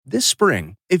This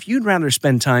spring, if you'd rather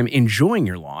spend time enjoying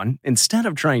your lawn instead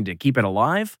of trying to keep it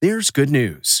alive, there's good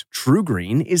news.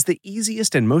 TruGreen is the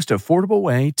easiest and most affordable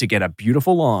way to get a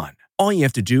beautiful lawn. All you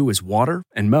have to do is water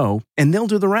and mow, and they'll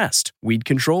do the rest. Weed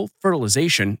control,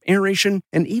 fertilization, aeration,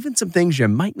 and even some things you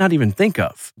might not even think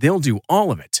of. They'll do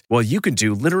all of it, while you can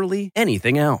do literally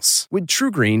anything else. With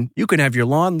TruGreen, you can have your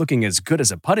lawn looking as good as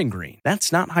a putting green.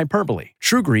 That's not hyperbole.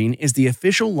 TruGreen is the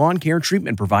official lawn care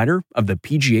treatment provider of the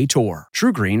PGA Tour.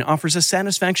 TruGreen offers a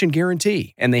satisfaction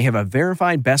guarantee, and they have a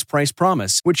verified best price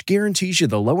promise, which guarantees you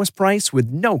the lowest price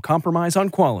with no compromise on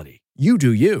quality. You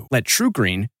do you. Let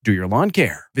TruGreen do your lawn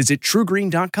care. Visit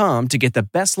TruGreen.com to get the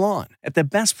best lawn at the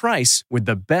best price with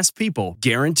the best people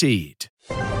guaranteed.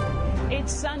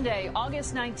 It's Sunday,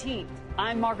 August 19th.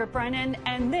 I'm Margaret Brennan,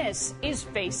 and this is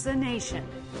Face the Nation.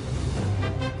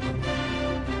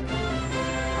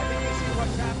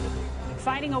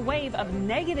 Fighting a wave of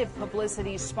negative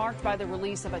publicity sparked by the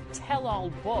release of a tell-all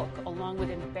book, along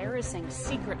with embarrassing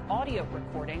secret audio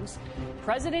recordings,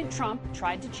 President Trump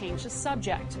tried to change the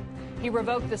subject. He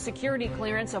revoked the security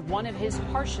clearance of one of his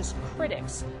harshest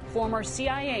critics, former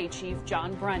CIA Chief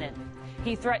John Brennan.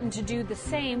 He threatened to do the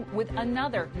same with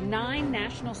another 9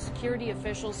 national security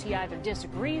officials he either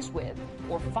disagrees with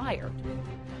or fired.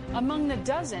 Among the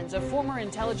dozens of former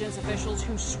intelligence officials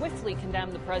who swiftly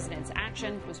condemned the president's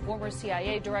action was former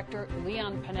CIA Director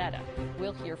Leon Panetta.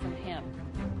 We'll hear from him.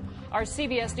 Our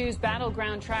CBS News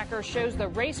Battleground Tracker shows the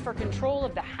race for control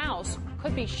of the House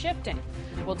could be shifting.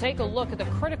 We'll take a look at the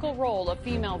critical role of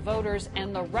female voters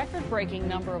and the record-breaking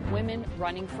number of women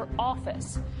running for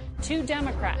office. 2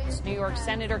 Democrats, New York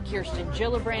Senator Kirsten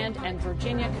Gillibrand and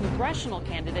Virginia congressional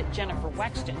candidate Jennifer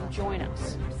Wexton, join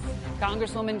us.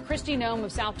 Congresswoman Kristi Noem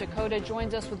of South Dakota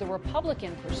joins us with a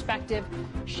Republican perspective.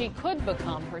 She could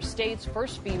become her state's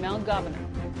first female governor.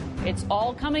 It's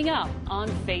all coming up on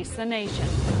Face the Nation.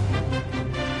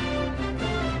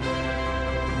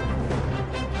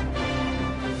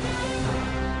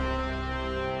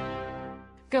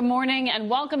 Good morning and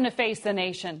welcome to Face the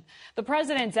Nation. The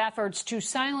president's efforts to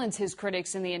silence his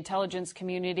critics in the intelligence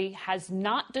community has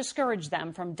not discouraged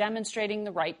them from demonstrating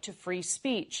the right to free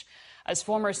speech. As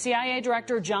former CIA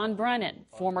Director John Brennan,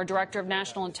 former Director of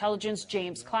National Intelligence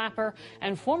James Clapper,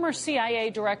 and former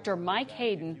CIA Director Mike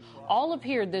Hayden all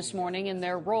appeared this morning in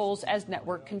their roles as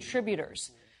network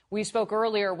contributors. We spoke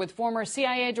earlier with former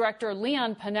CIA Director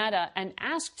Leon Panetta and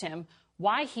asked him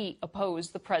why he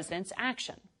opposed the president's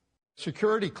action.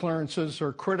 Security clearances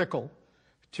are critical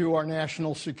to our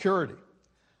national security,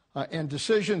 and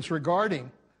decisions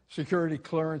regarding security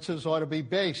clearances ought to be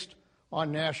based on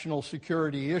national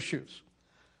security issues.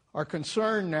 Our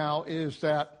concern now is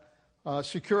that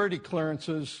security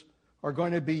clearances are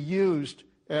going to be used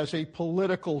as a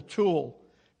political tool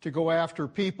to go after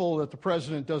people that the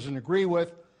president doesn't agree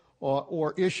with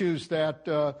or issues that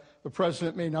the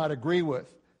president may not agree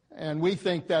with. And we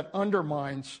think that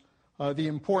undermines the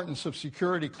importance of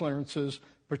security clearances,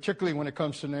 particularly when it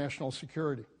comes to national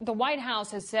security. The White House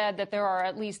has said that there are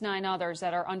at least 9 others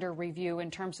that are under review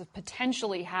in terms of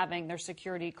potentially having their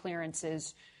security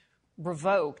clearances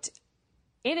revoked.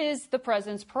 It is the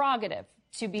president's prerogative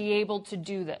to be able to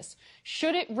do this.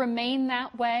 Should it remain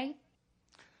that way?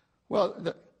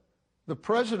 Well, the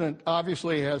president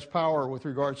obviously has power with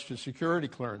regards to security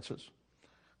clearances,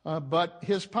 but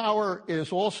his power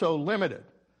is also limited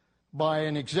by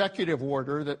an executive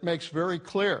order that makes very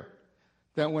clear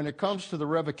that when it comes to the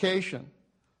revocation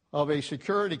of a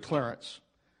security clearance,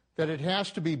 that it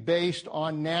has to be based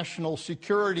on national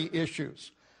security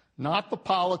issues, not the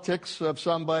politics of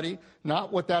somebody,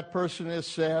 not what that person has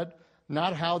said,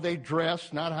 not how they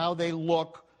dress, not how they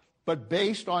look, but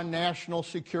based on national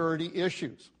security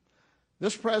issues.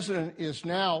 This president is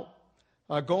now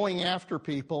going after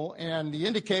people, and the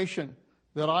indication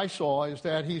that I saw is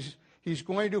that he's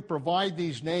going to provide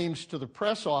these names to the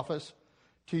press office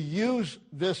to use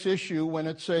this issue when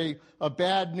it's a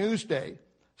bad news day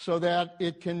so that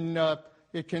it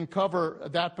can cover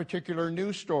that particular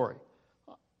news story.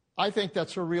 I think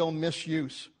that's a real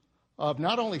misuse of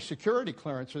not only security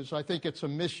clearances, I think it's a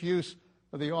misuse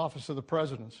of the office of the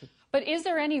presidency. But is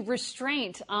there any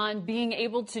restraint on being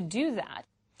able to do that?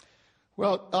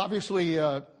 Well, obviously,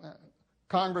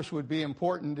 Congress would be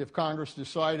important if Congress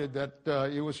decided that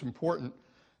it was important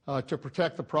to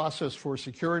protect the process for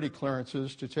security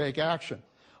clearances to take action.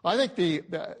 I think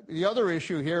the other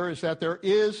issue here is that there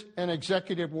is an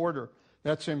executive order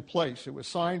that's in place. It was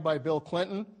signed by Bill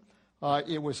Clinton.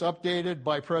 It was updated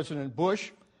by President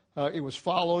Bush. It was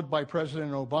followed by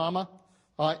President Obama.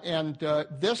 And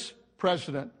this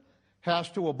president has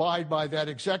to abide by that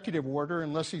executive order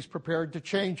unless he's prepared to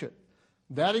change it.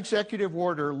 That executive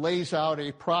order lays out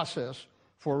a process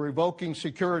for revoking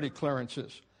security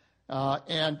clearances.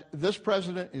 And this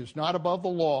president is not above the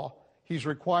law. He's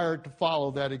required to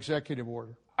follow that executive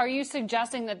order. Are you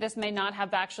suggesting that this may not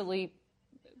have actually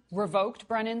revoked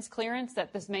Brennan's clearance,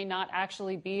 that this may not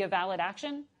actually be a valid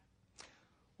action?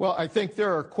 Well, I think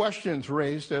there are questions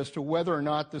raised as to whether or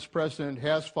not this president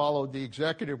has followed the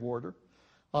executive order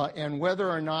and whether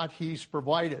or not he's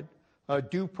provided a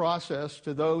due process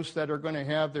to those that are going to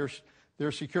have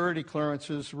their security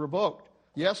clearances revoked.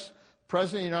 Yes, the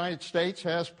President of the United States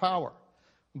has power,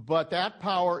 but that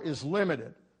power is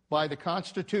limited by the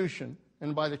Constitution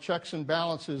and by the checks and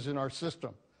balances in our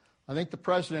system. I think the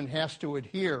president has to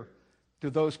adhere to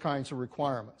those kinds of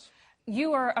requirements.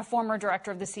 You are a former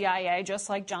director of the CIA, just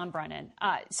like John Brennan.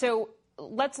 So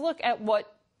let's look at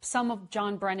what some of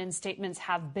John Brennan's statements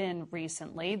have been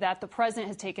recently that the president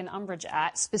has taken umbrage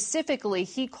at. Specifically,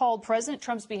 he called President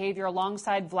Trump's behavior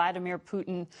alongside Vladimir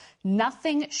Putin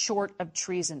nothing short of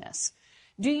treasonous.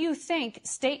 Do you think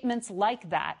statements like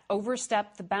that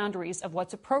overstep the boundaries of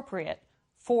what's appropriate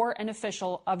for an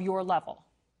official of your level?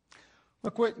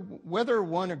 Look, whether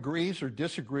one agrees or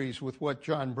disagrees with what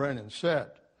John Brennan said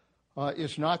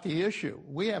is not the issue.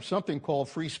 We have something called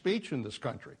free speech in this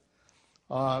country.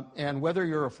 And whether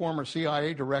you're a former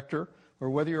CIA director or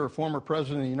whether you're a former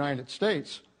president of the United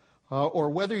States or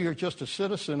whether you're just a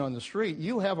citizen on the street,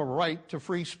 you have a right to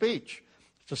free speech,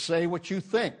 to say what you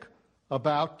think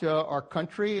about our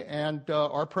country and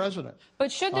our president.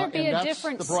 But should there be a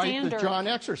different standard? And that's the right that John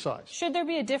exercised. Should there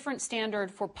be a different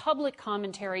standard for public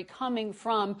commentary coming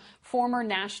from former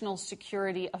national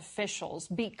security officials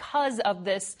because of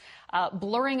this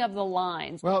blurring of the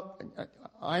lines? Well,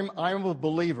 I'm a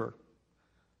believer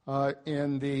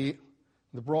in the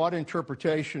broad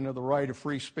interpretation of the right of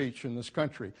free speech in this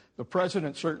country. The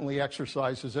president certainly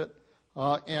exercises it,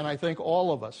 and I think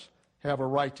all of us have a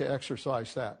right to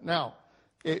exercise that. Now,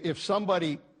 if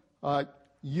somebody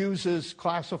uses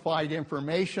classified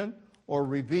information or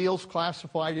reveals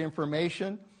classified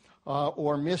information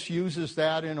or misuses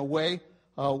that in a way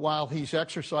while he's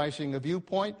exercising a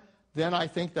viewpoint, then I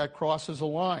think that crosses a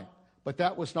line. But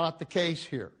that was not the case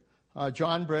here.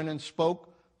 John Brennan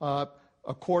spoke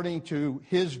according to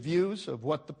his views of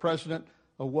what the president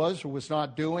was or was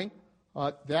not doing.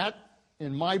 That,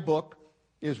 in my book,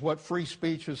 is what free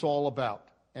speech is all about,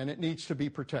 and it needs to be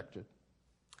protected.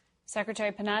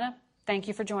 Secretary Panetta, thank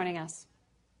you for joining us.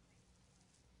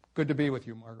 Good to be with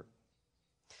you, Margaret.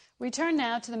 We turn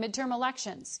now to the midterm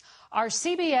elections. Our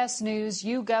CBS News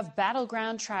YouGov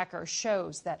Battleground Tracker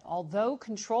shows that although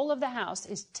control of the House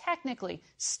is technically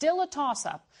still a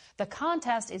toss-up, the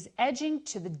contest is edging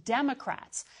to the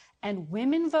Democrats, and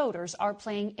women voters are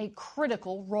playing a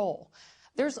critical role.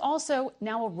 There's also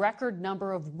now a record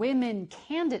number of women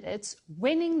candidates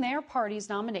winning their party's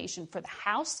nomination for the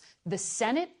House, the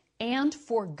Senate, and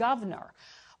for governor.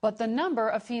 But the number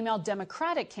of female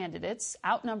Democratic candidates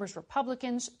outnumbers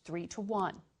Republicans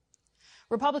 3-1.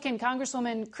 Republican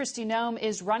Congresswoman Kristi Noem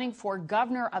is running for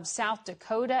governor of South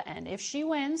Dakota, and if she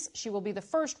wins, she will be the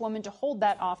first woman to hold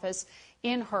that office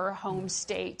in her home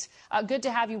state. Good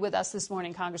to have you with us this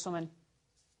morning, Congresswoman.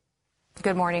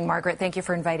 Good morning, Margaret. Thank you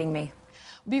for inviting me.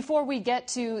 Before we get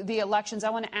to the elections,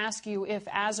 I want to ask you if,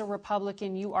 as a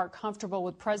Republican, you are comfortable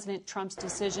with President Trump's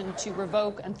decision to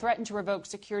revoke and threaten to revoke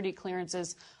security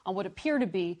clearances on what appear to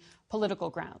be political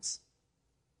grounds.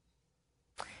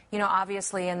 You know,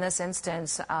 obviously, in this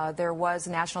instance, there was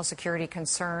national security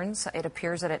concerns. It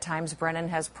appears that at times Brennan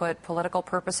has put political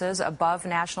purposes above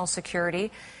national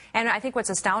security. And I think what's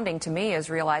astounding to me is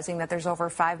realizing that there's over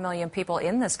 5 million people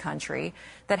in this country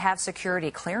that have security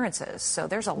clearances. So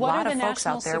there's a lot of folks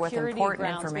out there with important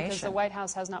information. Because the White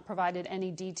House has not provided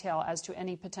any detail as to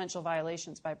any potential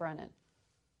violations by Brennan.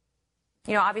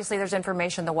 You know, obviously there's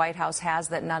information the White House has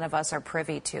that none of us are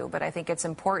privy to, but I think it's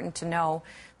important to know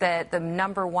that the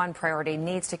number one priority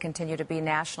needs to continue to be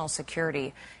national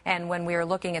security. And when we are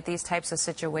looking at these types of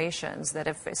situations, that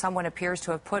if someone appears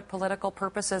to have put political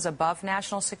purposes above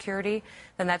national security,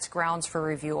 then that's grounds for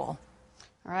review. All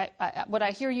right. What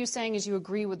I hear you saying is you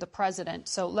agree with the president.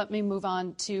 So let me move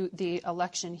on to the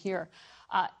election here.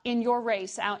 In your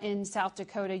race out in South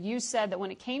Dakota, you said that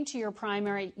when it came to your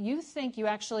primary, you think you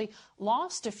actually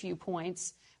lost a few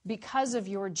points because of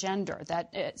your gender,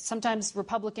 that sometimes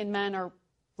Republican men are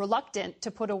reluctant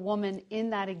to put a woman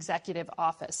in that executive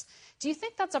office. Do you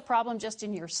think that's a problem just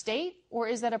in your state, or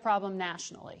is that a problem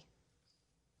nationally?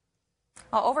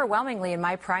 Overwhelmingly in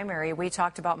my primary, we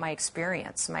talked about my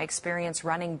experience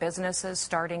running businesses,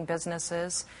 starting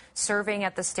businesses, serving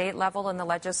at the state level in the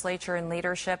legislature and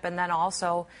leadership, and then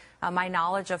also my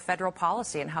knowledge of federal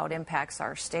policy and how it impacts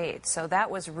our state. So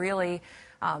that was really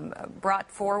brought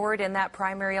forward in that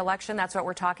primary election. That's what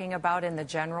we're talking about in the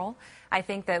general. I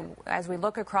think that as we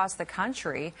look across the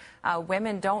country,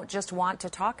 women don't just want to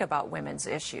talk about women's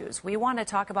issues. We want to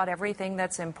talk about everything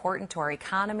that's important to our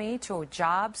economy, to our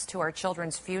jobs, to our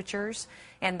children's futures,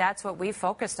 and that's what we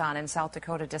focused on in South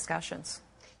Dakota discussions.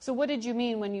 So what did you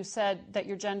mean when you said that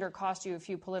your gender cost you a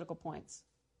few political points?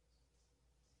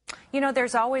 You know,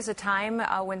 there's always a time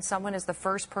when someone is the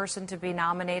first person to be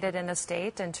nominated in a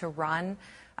state and to run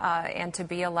and to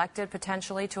be elected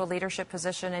potentially to a leadership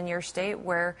position in your state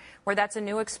where that's a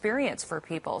new experience for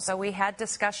people. So we had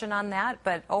discussion on that,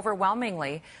 but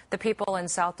overwhelmingly the people in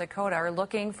South Dakota are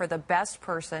looking for the best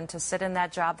person to sit in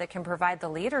that job that can provide the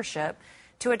leadership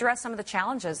to address some of the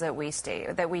challenges that we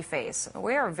face.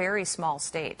 We are a very small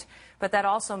state, but that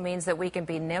also means that we can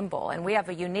be nimble. And we have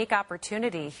a unique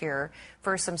opportunity here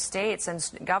for some states and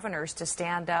governors to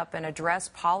stand up and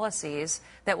address policies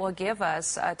that will give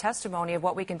us a testimony of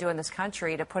what we can do in this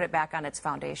country to put it back on its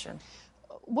foundation.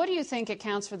 What do you think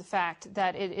accounts for the fact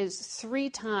that it is 3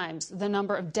 times the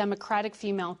number of Democratic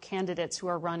female candidates who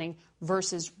are running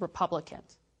versus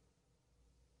Republicans?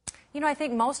 You know, I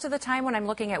think most of the time when I'm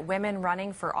looking at women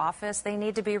running for office, they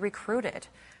need to be recruited.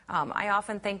 I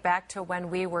often think back to when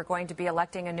we were going to be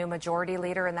electing a new majority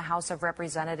leader in the House of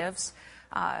Representatives.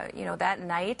 You know, that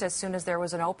night, as soon as there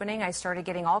was an opening, I started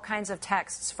getting all kinds of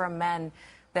texts from men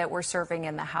that were serving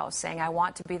in the House saying, I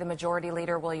want to be the majority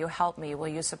leader. Will you help me? Will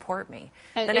you support me?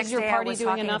 And the next is your day party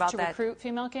doing enough to that. recruit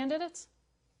female candidates?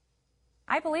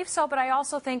 I believe so, but I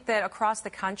also think that across the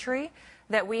country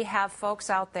that we have folks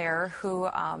out there who,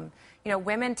 you know,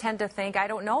 women tend to think, I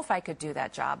don't know if I could do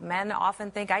that job. Men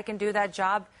often think I can do that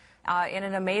job in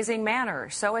an amazing manner.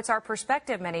 So it's our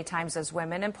perspective many times as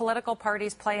women, and political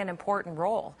parties play an important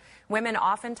role. Women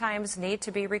oftentimes need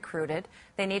to be recruited.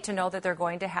 They need to know that they're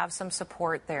going to have some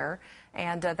support there,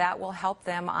 and that will help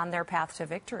them on their path to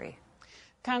victory.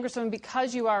 Congresswoman,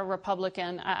 because you are a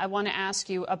Republican, I want to ask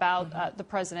you about the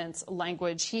president's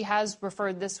language. He has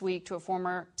referred this week to a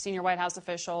former senior White House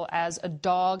official as a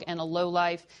dog and a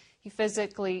lowlife. He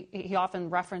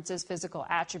often references physical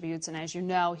attributes, and as you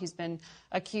know, he's been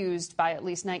accused by at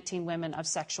least 19 women of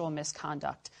sexual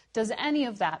misconduct. Does any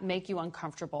of that make you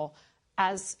uncomfortable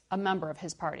as a member of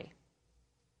his party?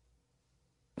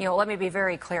 You know, let me be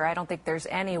very clear. I don't think there's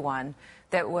anyone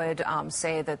that would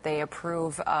say that they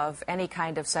approve of any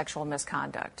kind of sexual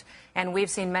misconduct. And we've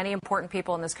seen many important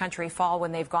people in this country fall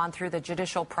when they've gone through the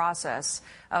judicial process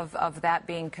of that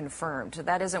being confirmed.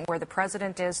 That isn't where the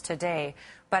president is today.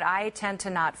 But I tend to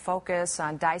not focus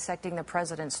on dissecting the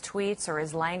president's tweets or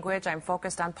his language. I'm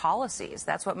focused on policies.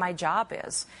 That's what my job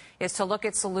is to look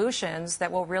at solutions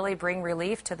that will really bring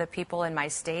relief to the people in my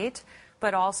state,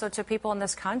 but also to people in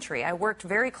this country. I worked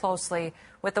very closely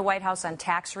with the White House on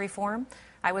tax reform.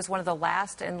 I was one of the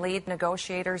last and lead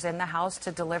negotiators in the House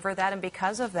to deliver that, and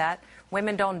because of that,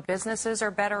 women-owned businesses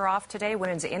are better off today.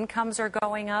 Women's incomes are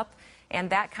going up, and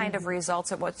that kind of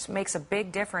results in what makes a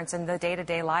big difference in the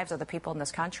day-to-day lives of the people in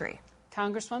this country.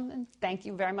 Congresswoman, thank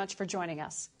you very much for joining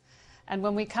us. And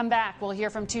when we come back, we'll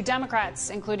hear from 2 Democrats,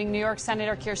 including New York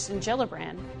Senator Kirsten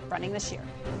Gillibrand, running this year.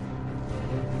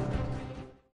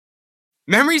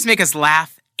 Memories make us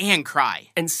laugh and cry.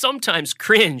 And sometimes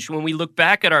cringe when we look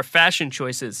back at our fashion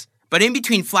choices. But in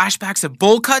between flashbacks of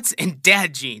bowl cuts and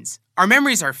dad jeans, our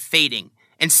memories are fading,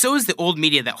 and so is the old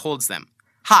media that holds them.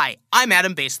 Hi, I'm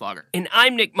Adam Baselogger. And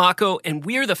I'm Nick Mako, and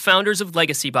we're the founders of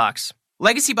Legacy Box.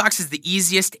 Legacy Box is the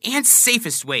easiest and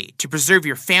safest way to preserve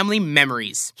your family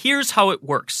memories. Here's how it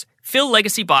works. Fill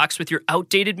Legacy Box with your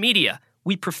outdated media.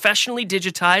 We professionally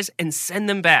digitize and send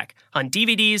them back on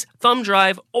DVDs, thumb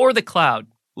drive, or the cloud.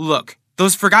 Look,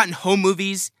 those forgotten home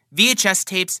movies, VHS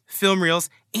tapes, film reels,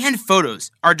 and photos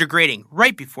are degrading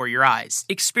right before your eyes.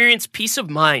 Experience peace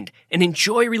of mind and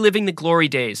enjoy reliving the glory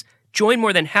days. Join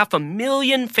more than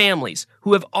 500,000 families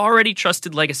who have already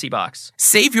trusted Legacy Box.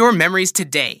 Save your memories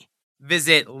today.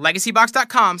 Visit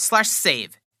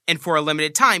legacybox.com/save. And for a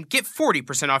limited time, get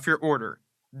 40% off your order.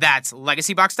 That's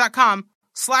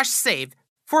legacybox.com/save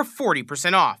for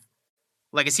 40% off.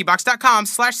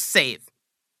 legacybox.com/save.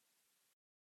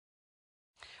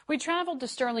 We traveled to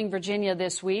Sterling, Virginia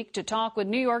this week to talk with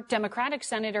New York Democratic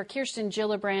Senator Kirsten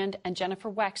Gillibrand and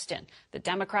Jennifer Wexton, the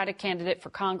Democratic candidate for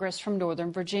Congress from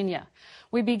Northern Virginia.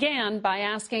 We began by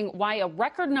asking why a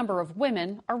record number of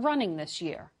women are running this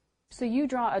year. So you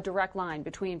draw a direct line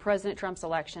between President Trump's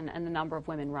election and the number of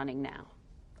women running now.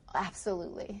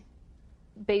 Absolutely.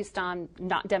 Based on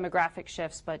not demographic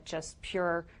shifts, but just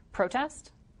pure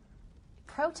protest?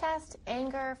 Protest,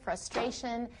 anger,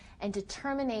 frustration, and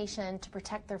determination to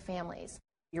protect their families.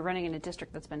 You're running in a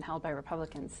district that's been held by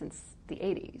Republicans since the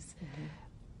 80s. Mm-hmm.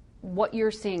 What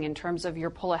you're seeing in terms of your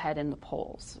pull ahead in the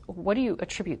polls, what do you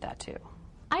attribute that to?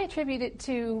 I attribute it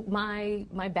to my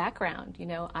background. You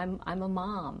know, I'm a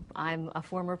mom. I'm a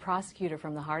former prosecutor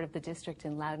from the heart of the district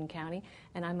in Loudoun County,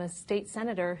 and I'm a state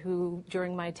senator who,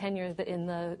 during my tenure in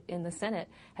the Senate,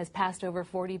 has passed over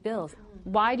 40 bills.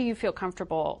 Why do you feel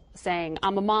comfortable saying,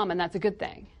 I'm a mom and that's a good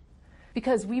thing?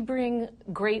 Because we bring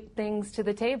great things to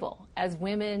the table. As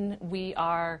women, we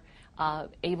are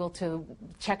able to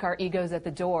check our egos at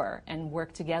the door and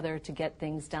work together to get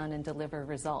things done and deliver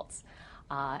results.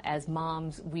 As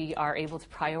moms, we are able to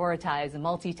prioritize and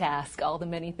multitask all the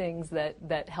many things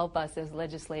that help us as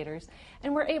legislators,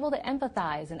 and we're able to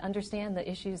empathize and understand the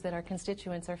issues that our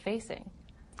constituents are facing.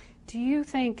 Do you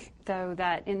think, though,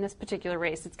 that in this particular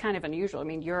race, it's kind of unusual? I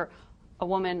mean, you're a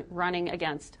woman running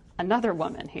against another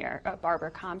woman here,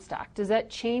 Barbara Comstock. Does that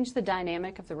change the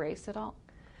dynamic of the race at all?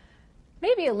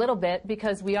 Maybe a little bit,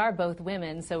 because we are both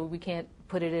women, so we can't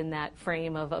put it in that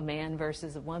frame of a man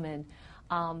versus a woman.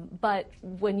 But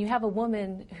when you have a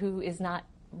woman who is not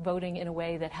voting in a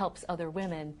way that helps other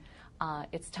women,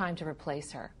 it's time to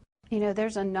replace her. You know,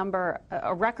 there's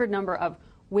a record number of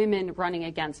women running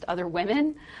against other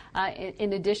women,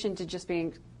 in addition to just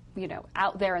being, you know,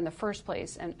 out there in the first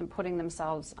place and putting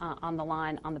themselves on the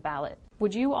line on the ballot.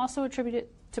 Would you also attribute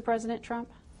it to President Trump?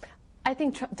 I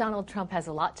think Donald Trump has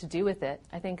a lot to do with it.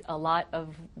 I think a lot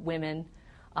of women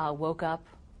woke up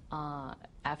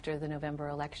after the November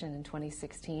election in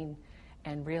 2016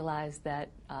 and realized that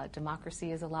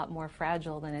democracy is a lot more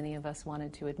fragile than any of us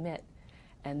wanted to admit,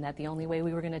 and that the only way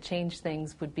we were going to change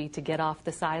things would be to get off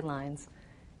the sidelines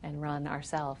and run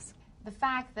ourselves. The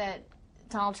fact that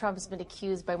Donald Trump has been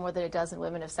accused by more than a dozen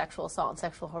women of sexual assault and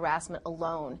sexual harassment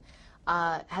alone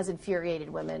has infuriated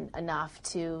women enough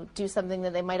to do something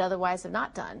that they might otherwise have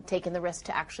not done, taken the risk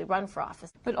to actually run for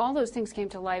office. But all those things came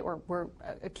to light or were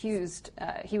accused,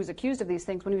 he was accused of these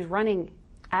things when he was running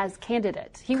as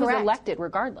candidate. He Correct. was elected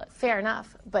regardless. Fair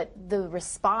enough, but the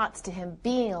response to him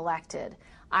being elected,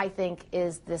 I think,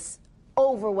 is this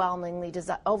overwhelming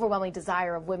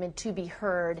desire of women to be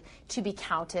heard, to be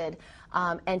counted,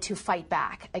 and to fight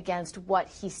back against what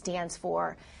he stands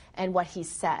for and what he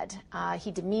said.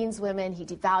 He demeans women, he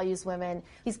devalues women.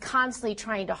 He's constantly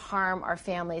trying to harm our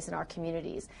families and our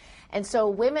communities. And so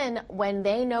women, when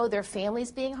they know their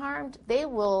family's being harmed, they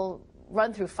will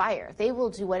run through fire. They will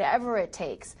do whatever it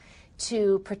takes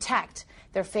to protect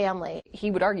their family.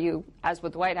 He would argue, as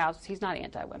with the White House, he's not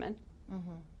anti-women.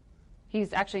 Mm-hmm.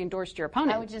 He's actually endorsed your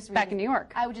opponent back in New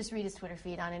York. I would just read his Twitter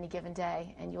feed on any given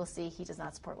day, and you'll see he does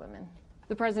not support women.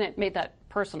 The president made that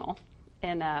personal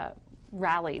in a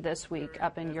rally this week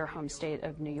up in your home state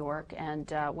of New York,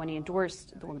 and when he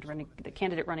endorsed the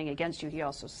candidate running against you, he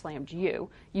also slammed you.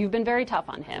 You've been very tough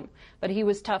on him, but he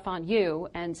was tough on you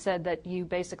and said that you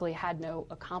basically had no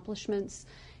accomplishments.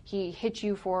 He hit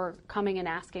you for coming and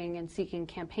asking and seeking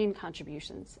campaign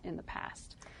contributions in the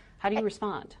past. How do you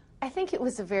respond? I think it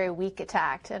was a very weak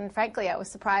attack, and frankly, I was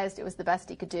surprised it was the best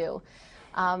he could do.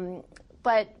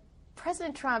 But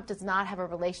President Trump does not have a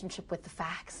relationship with the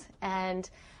facts, and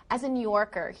as a New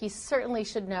Yorker, he certainly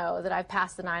should know that I've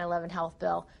passed the 9/11 health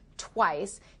bill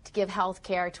twice to give health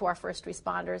care to our first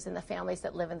responders and the families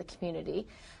that live in the community.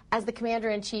 As the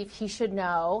commander-in-chief, he should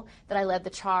know that I led the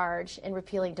charge in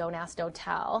repealing Don't Ask, Don't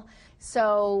Tell.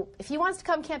 So if he wants to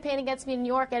come campaign against me in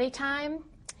New York anytime,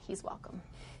 he's welcome.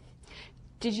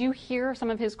 Did you hear some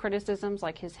of his criticisms,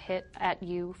 like his hit at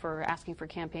you for asking for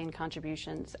campaign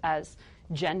contributions, as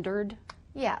gendered?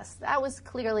 Yes, that was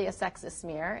clearly a sexist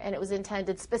smear, and it was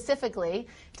intended specifically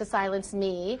to silence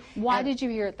me. Why did you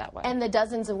hear it that way? And the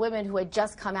dozens of women who had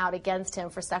just come out against him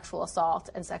for sexual assault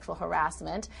and sexual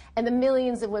harassment, and the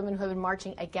millions of women who have been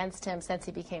marching against him since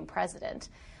he became president.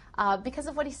 Because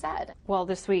of what he said. Well,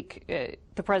 this week,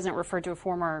 the president referred to a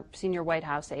former senior White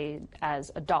House aide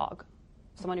as a dog,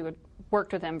 someone who had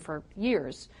worked with him for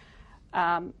years.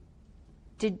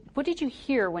 What did you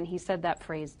hear when he said that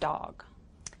phrase, dog?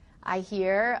 I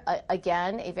hear,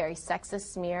 again, a very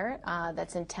sexist smear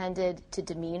that's intended to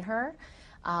demean her.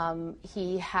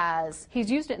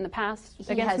 He's used it in the past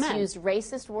against men. He has used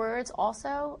racist words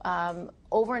also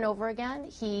over and over again.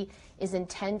 He is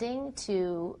intending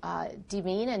to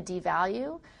demean and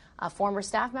devalue a former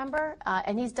staff member,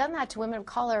 and he's done that to women of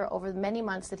color over the many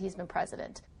months that he's been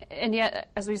president. And yet,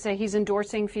 as we say, he's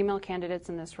endorsing female candidates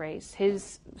in this race.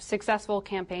 His successful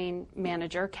campaign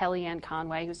manager, Kellyanne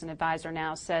Conway, who's an advisor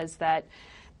now, says that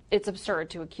it's absurd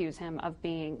to accuse him of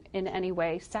being in any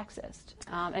way sexist,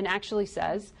 and actually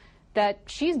says that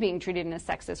she's being treated in a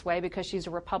sexist way because she's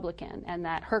a Republican and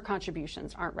that her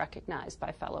contributions aren't recognized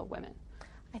by fellow women.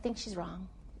 I think she's wrong.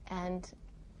 And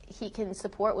he can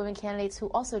support women candidates who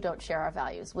also don't share our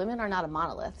values. Women are not a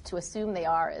monolith. To assume they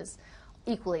are is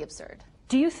equally absurd.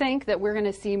 Do you think that we're going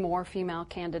to see more female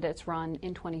candidates run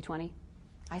in 2020?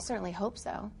 I certainly hope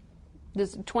so.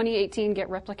 Does 2018 get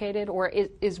replicated, or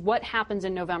is what happens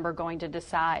in November going to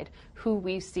decide who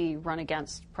we see run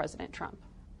against President Trump?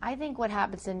 I think what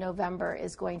happens in November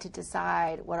is going to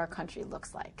decide what our country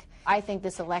looks like. I think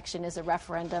this election is a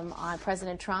referendum on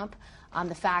President Trump, on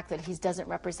the fact that he doesn't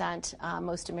represent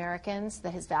most Americans,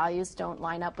 that his values don't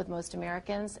line up with most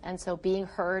Americans, and so being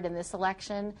heard in this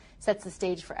election sets the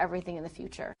stage for everything in the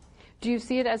future. Do you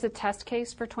see it as a test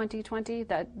case for 2020,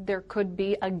 that there could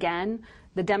be, again,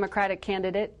 the Democratic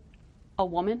candidate, a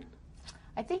woman?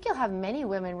 I think you'll have many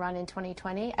women run in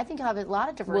 2020. I think you'll have a lot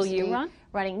of diversity. Will you run?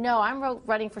 Running. No, I'm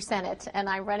running for Senate, and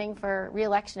I'm running for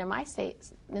re-election in my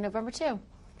state in November, too.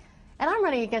 And I'm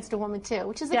running against a woman, too,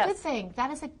 which is a good thing.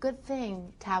 That is a good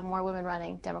thing to have more women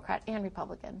running, Democrat and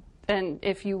Republican. And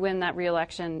if you win that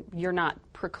re-election, you're not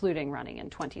precluding running in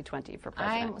 2020 for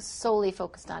president? I'm solely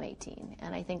focused on 18,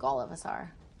 and I think all of us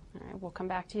are. All right, we'll come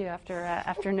back to you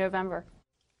after November.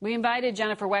 We invited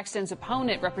Jennifer Wexton's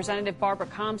opponent, Representative Barbara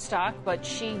Comstock, but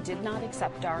she did not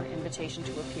accept our invitation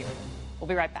to appear. We'll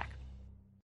be right back.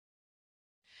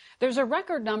 There's a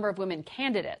record number of women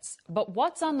candidates, but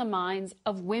what's on the minds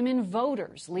of women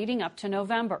voters leading up to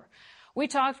November? We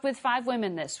talked with 5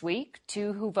 women this week,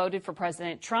 2 who voted for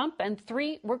President Trump and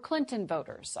 3 were Clinton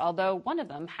voters, although one of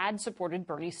them had supported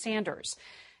Bernie Sanders.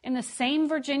 In the same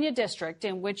Virginia district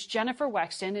in which Jennifer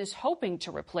Wexton is hoping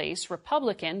to replace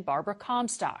Republican Barbara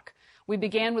Comstock. We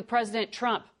began with President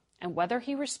Trump and whether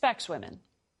he respects women.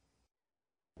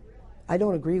 I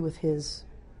don't agree with his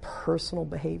personal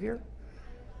behavior.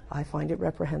 I find it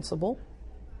reprehensible.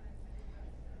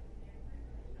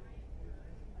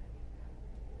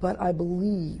 But I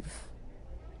believe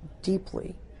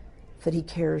deeply that he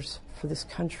cares for this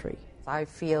country. I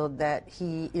feel that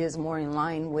he is more in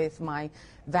line with my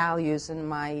values and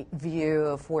my view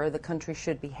of where the country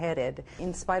should be headed,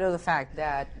 in spite of the fact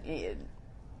that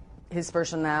his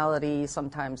personality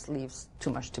sometimes leaves too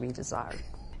much to be desired.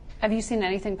 Have you seen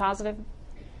anything positive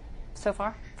so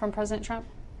far from President Trump?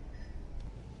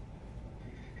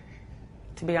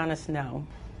 To be honest, no.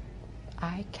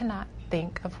 I cannot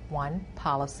think of one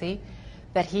policy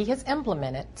that he has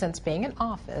implemented since being in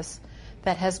office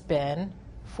that has been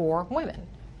for women.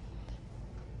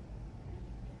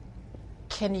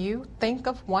 Can you think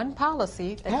of one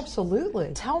policy?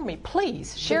 Absolutely. Tell me,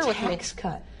 please, share with me. The tax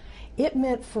cut. It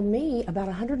meant for me about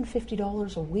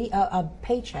 $150 a week, a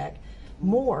paycheck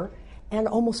more, and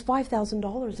almost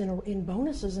 $5,000 in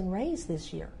bonuses and raise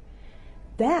this year.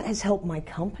 That has helped my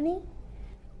company.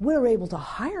 We're able to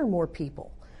hire more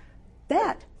people.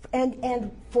 That,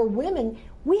 and for women,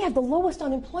 we have the lowest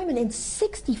unemployment in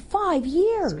 65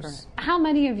 years. How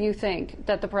many of you think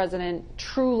that the president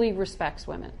truly respects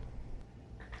women?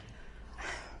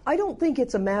 I don't think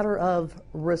it's a matter of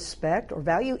respect or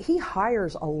value. He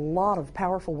hires a lot of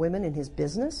powerful women in his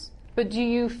business. But do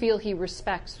you feel he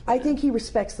respects women? I think he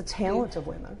respects the talent of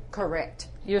women. Correct.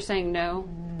 You're saying no?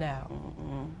 No.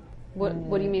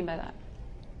 What do you mean by that?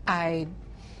 I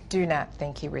do not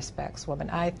think he respects women.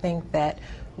 I think that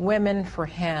women, for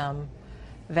him,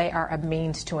 they are a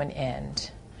means to an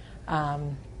end.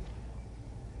 I'm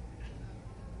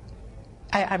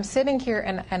sitting here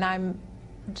and I'm,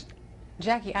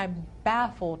 Jackie, I'm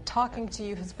baffled. Talking to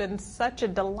you has been such a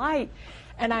delight.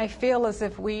 And I feel as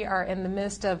if we are in the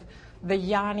midst of the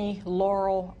Yanni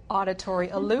Laurel auditory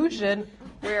illusion,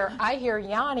 where I hear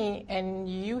Yanni and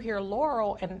you hear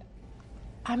Laurel, and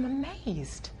I'm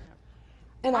amazed.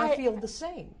 And I feel the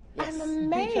same. Yes. I'm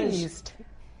amazed.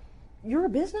 You're a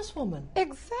businesswoman.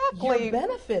 Exactly. You're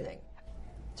benefiting.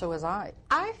 So was I.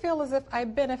 I feel as if I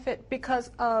benefit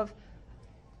because of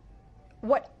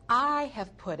what I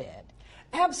have put in.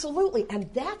 Absolutely, and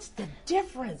that's the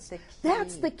difference.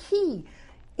 That's the key.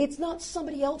 It's not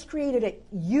somebody else created it,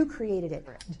 you created it.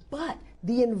 Correct. But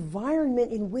the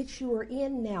environment in which you are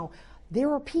in now,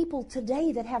 there are people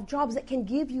today that have jobs that can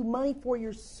give you money for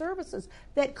your services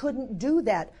that couldn't do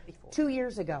that 2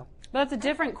 years ago. That's a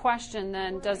different question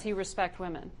than does he respect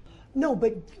women? No,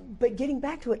 but getting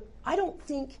back to it, I don't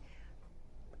think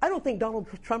Donald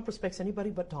Trump respects anybody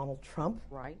but Donald Trump.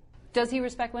 Right. Does he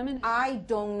respect women? I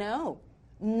don't know.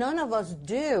 None of us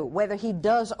do, whether he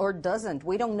does or doesn't.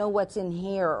 We don't know what's in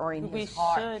here or in his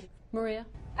heart. Should. Maria?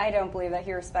 I don't believe that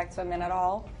he respects women at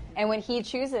all. And when he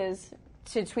chooses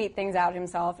to tweet things out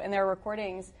himself, and there are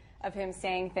recordings of him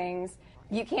saying things.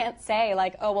 You can't say,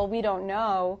 like, oh, well, we don't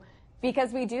know,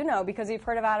 because we do know, because we've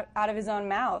heard about out of his own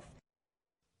mouth.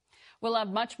 We'll have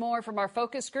much more from our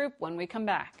focus group when we come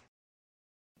back.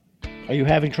 Are you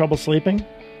having trouble sleeping?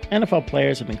 NFL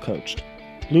players have been coached.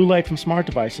 Blue light from smart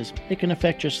devices, it can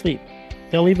affect your sleep.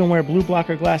 They'll even wear blue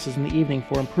blocker glasses in the evening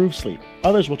for improved sleep.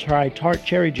 Others will try tart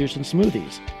cherry juice in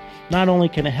smoothies. Not only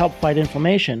can it help fight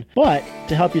inflammation, but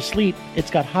to help you sleep, it's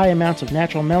got high amounts of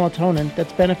natural melatonin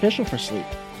that's beneficial for sleep.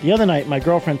 The other night, my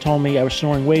girlfriend told me I was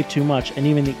snoring way too much and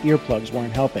even the earplugs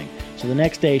weren't helping. So the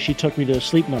next day, she took me to a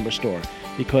Sleep Number store,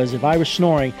 because if I was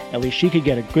snoring, at least she could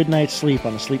get a good night's sleep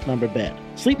on a Sleep Number bed.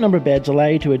 Sleep Number beds allow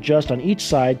you to adjust on each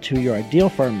side to your ideal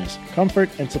firmness, comfort,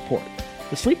 and support.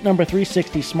 The Sleep Number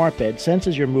 360 smart bed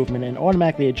senses your movement and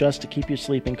automatically adjusts to keep you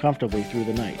sleeping comfortably through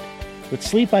the night. With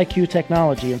Sleep IQ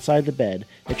technology inside the bed,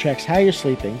 it tracks how you're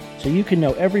sleeping so you can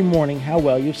know every morning how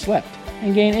well you've slept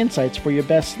and gain insights for your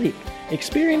best sleep.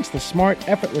 Experience the smart,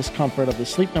 effortless comfort of the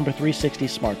Sleep Number 360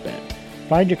 smart bed.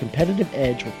 Find your competitive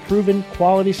edge with proven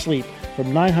quality sleep from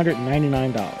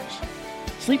 $999.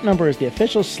 Sleep Number is the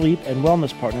official sleep and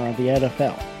wellness partner of the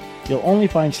NFL. You'll only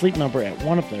find Sleep Number at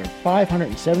one of their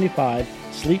 575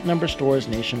 Sleep Number stores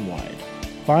nationwide.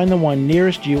 Find the one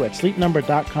nearest you at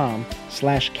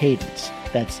sleepnumber.com/cadence.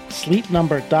 That's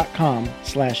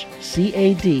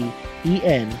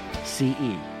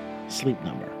sleepnumber.com/CADENCE. Sleep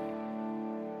Number.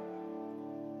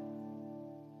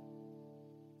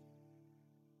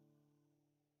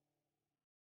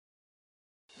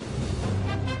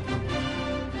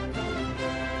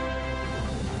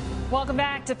 Welcome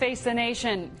back to Face the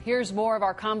Nation. Here's more of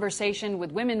our conversation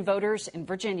with women voters in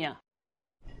Virginia.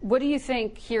 What do you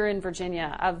think here in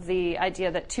Virginia of the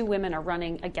idea that two women are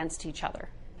running against each other?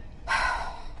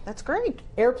 That's great.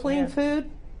 Airplane food,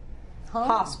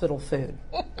 hospital food.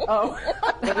 Oh,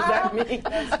 what does that mean?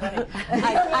 That's funny.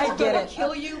 I get it.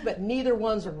 Kill you, but neither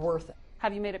ones are worth it.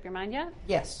 Have you made up your mind yet?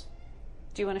 Yes.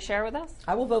 Do you want to share with us?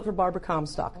 I will vote for Barbara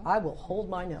Comstock. I will hold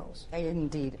my nose.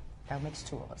 Indeed. That makes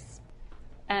two of us.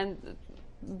 And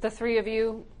the three of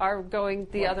you are going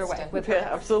the other way with her.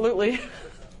 Yeah, absolutely.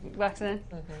 Wexton.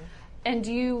 And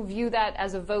do you view that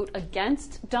as a vote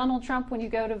against Donald Trump when you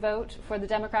go to vote for the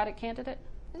Democratic candidate?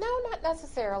 No, not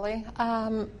necessarily.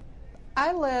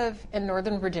 I live in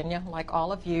Northern Virginia, like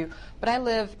all of you, but I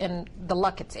live in the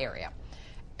Luckett's area.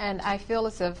 And I feel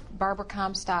as if Barbara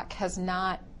Comstock has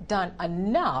not done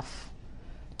enough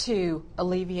to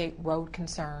alleviate road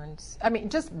concerns. I mean,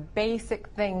 just basic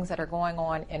things that are going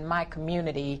on in my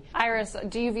community. Iris,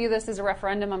 do you view this as a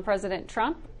referendum on President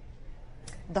Trump?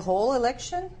 The whole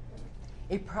election,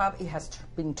 it probably has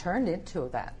been turned into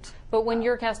that. But when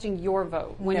you're casting your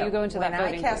vote, when you go into that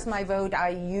voting When I cast my vote, I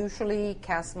usually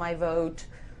cast my vote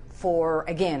for,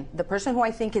 again, the person who I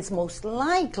think is most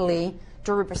likely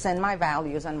to represent my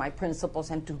values and my principles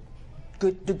and to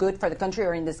do good for the country,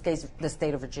 or in this case, the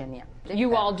state of Virginia.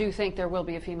 You all do think there will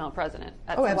be a female president?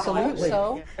 Oh, absolutely.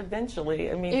 So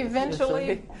eventually. I mean,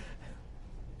 eventually.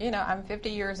 You know, I'm 50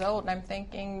 years old, and I'm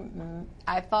thinking,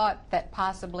 I thought that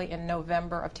possibly in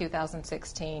November of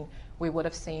 2016, we would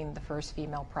have seen the first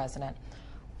female president.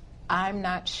 I'm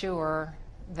not sure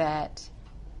that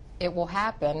it will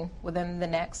happen within the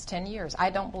next 10 years. I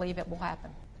don't believe it will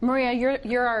happen. Maria,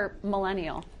 you're our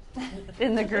millennial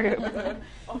in the group.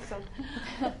 Awesome.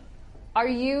 Are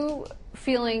you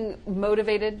feeling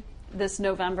motivated this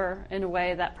November in a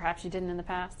way that perhaps you didn't in the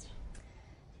past?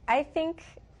 I think,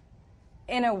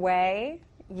 in a way,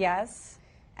 yes.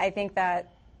 I think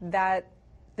that the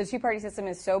two-party system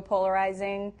is so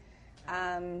polarizing,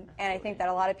 and I think that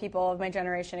a lot of people of my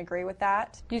generation agree with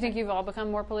that. Do you think you've all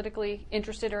become more politically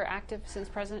interested or active since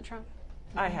President Trump?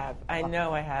 I have. I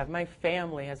know I have. My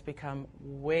family has become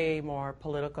way more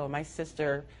political. My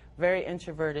sister, very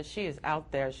introverted. She is out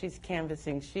there. She's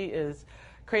canvassing. She is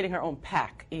creating her own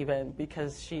PAC even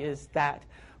because she is that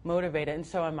motivated, and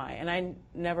so am I. And I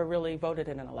never really voted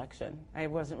in an election. I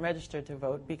wasn't registered to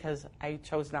vote because I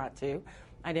chose not to.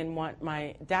 I didn't want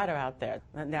my data out there.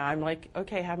 Now I'm like,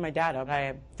 okay, have my data. But I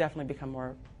have definitely become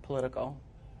more political.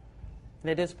 And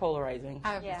it is polarizing.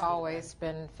 I've always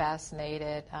been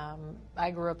fascinated. I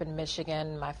grew up in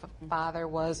Michigan. My father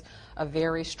was a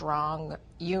very strong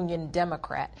Union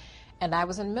Democrat. And I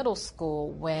was in middle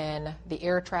school when the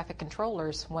air traffic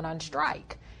controllers went on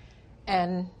strike.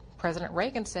 And President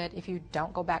Reagan said, if you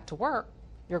don't go back to work,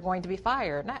 you're going to be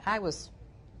fired. And I was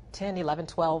 10, 11,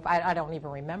 12, I don't even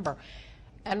remember.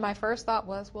 And my first thought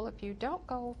was, well, if you don't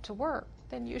go to work,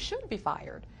 then you should be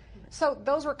fired. So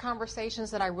those were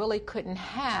conversations that I really couldn't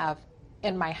have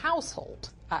in my household.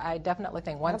 I definitely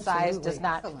think one size does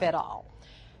not fit all.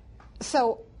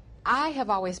 So I have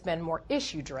always been more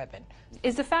issue-driven.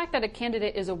 Is the fact that a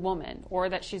candidate is a woman or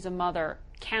that she's a mother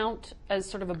count as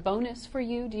sort of a bonus for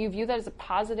you? Do you view that as a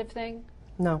positive thing?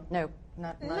 No. No,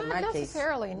 not in Not my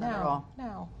necessarily, case. no. Not at all.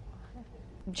 No.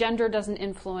 Gender doesn't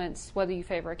influence whether you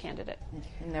favor a candidate?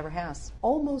 It never has.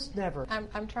 Almost never.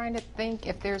 I'm trying to think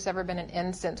if there's ever been an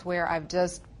instance where I've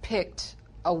just picked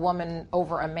a woman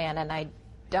over a man, and I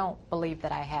don't believe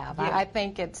that I have. Yeah. I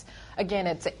think it's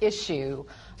an issue,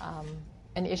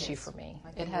 for me.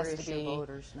 It has to be.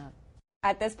 Voters, not.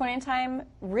 At this point in time,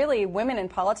 really, women in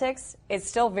politics is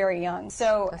still very young.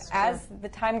 So as the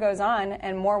time goes on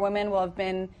and more women will have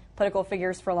been political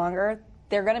figures for longer,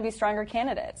 they're going to be stronger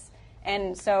candidates.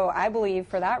 And so I believe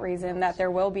for that reason that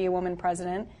there will be a woman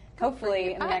president,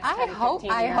 hopefully in the next 10 to 15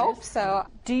 years. I hope so.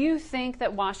 Do you think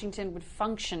that Washington would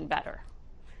function better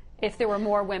if there were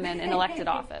more women in elected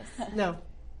office? No.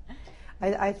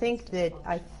 I think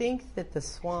that the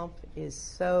swamp is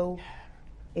so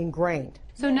ingrained.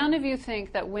 So none of you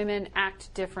think that women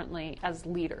act differently as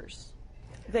leaders?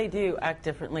 They do act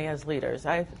differently as leaders.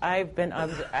 I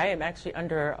am actually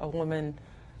under a woman,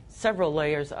 several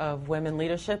layers of women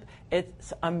leadership.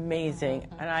 It's amazing.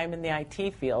 And I'm in the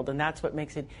IT field, and that's what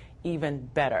makes it even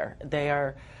better. They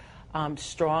are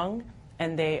strong,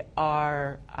 and they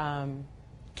are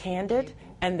candid,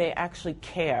 and they actually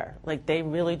care. Like, they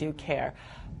really do care.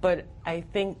 But I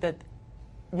think that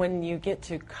when you get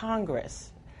to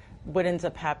Congress, what ends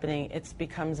up happening, it's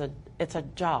a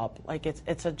job. Like,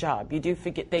 it's a job.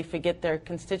 They forget their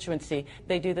constituency.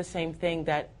 They do the same thing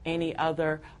that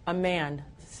a man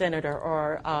senator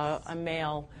or a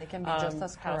male. They can be just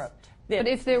as corrupt. But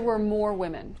if there were more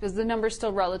women, because the number's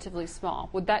still relatively small,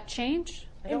 would that change?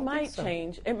 It might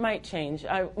change. It might change.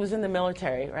 I was in the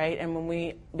military, right? And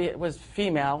when it was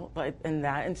female in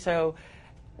that, and so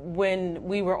when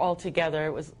we were all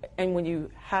together, and when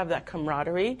you have that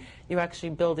camaraderie, you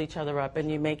actually build each other up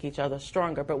and you make each other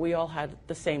stronger. But we all had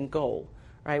the same goal,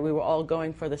 right? We were all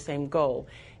going for the same goal.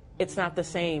 It's not the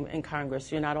same in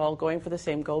Congress. You're not all going for the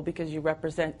same goal because you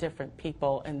represent different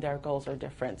people and their goals are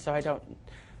different. So I don't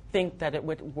think that it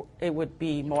would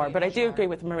be more. But I do agree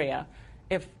with Maria.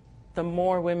 If the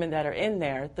more women that are in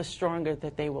there, the stronger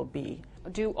that they will be.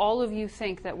 Do all of you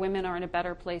think that women are in a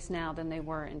better place now than they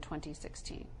were in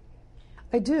 2016?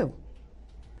 I do.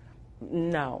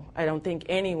 No, I don't think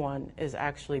anyone is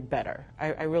actually better.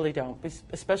 I really don't,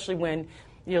 especially when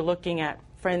you're looking at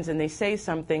friends and they say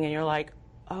something and you're like,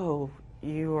 oh,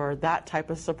 you are that type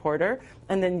of supporter,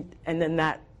 and then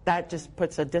that just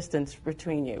puts a distance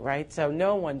between you, right? So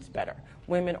no one's better,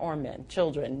 women or men,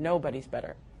 children, nobody's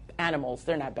better. Animals,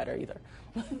 they're not better either.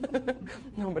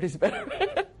 Nobody's better.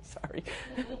 Sorry.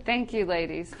 Thank you,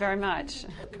 ladies, very much.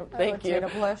 Thank you. It's been a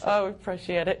pleasure. Oh,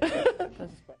 appreciate it.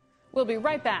 We'll be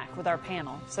right back with our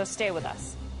panel, so stay with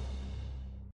us.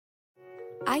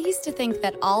 I used to think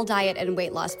that all diet and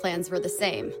weight loss plans were the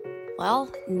same.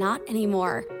 Well, not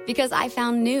anymore, because I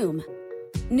found Noom.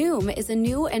 Noom is a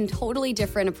new and totally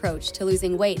different approach to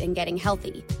losing weight and getting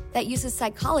healthy that uses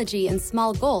psychology and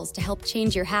small goals to help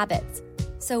change your habits.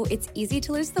 So it's easy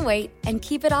to lose the weight and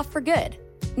keep it off for good.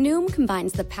 Noom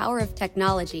combines the power of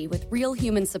technology with real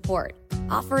human support,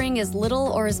 offering as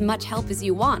little or as much help as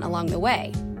you want along the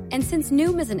way. And since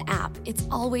Noom is an app, it's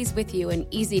always with you and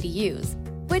easy to use,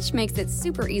 which makes it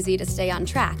super easy to stay on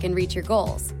track and reach your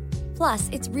goals. Plus,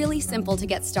 it's really simple to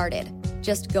get started.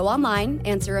 Just go online,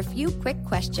 answer a few quick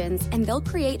questions, and they'll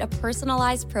create a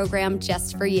personalized program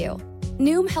just for you.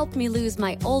 Noom helped me lose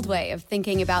my old way of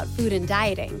thinking about food and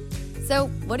dieting. So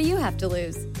what do you have to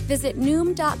lose? Visit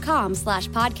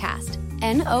Noom.com/podcast,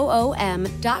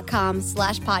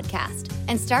 NOOM.com/podcast,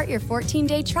 and start your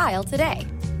 14-day trial today.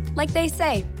 Like they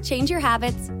say, change your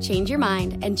habits, change your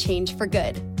mind, and change for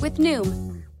good with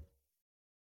Noom.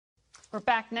 We're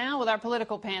back now with our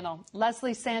political panel.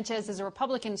 Leslie Sanchez is a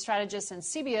Republican strategist and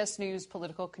CBS News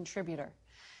political contributor.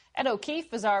 Ed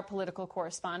O'Keefe is our political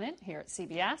correspondent here at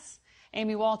CBS.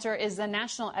 Amy Walter is the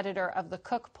national editor of the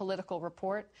Cook Political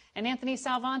Report. And Anthony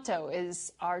Salvanto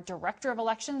is our director of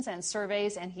elections and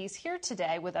surveys. And he's here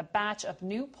today with a batch of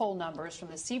new poll numbers from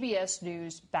the CBS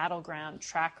News Battleground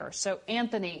Tracker. So,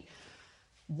 Anthony,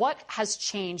 what has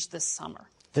changed this summer?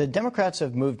 The Democrats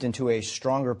have moved into a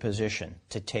stronger position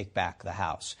to take back the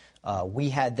House. We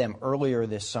had them earlier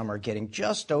this summer getting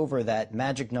just over that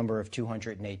magic number of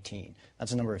 218.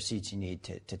 That's the number of seats you need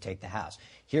to take the House.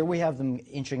 Here we have them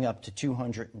inching up to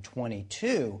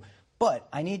 222, but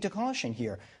I need to caution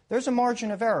here. There's a margin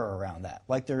of error around that,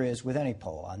 like there is with any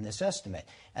poll on this estimate.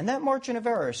 And that margin of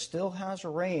error still has a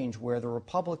range where the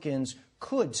Republicans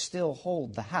could still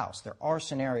hold the House. There are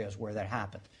scenarios where that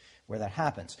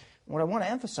happens. What I want to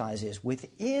emphasize is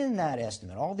within that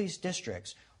estimate, all these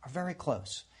districts are very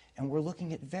close. And we're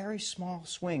looking at very small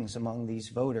swings among these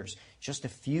voters. Just a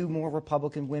few more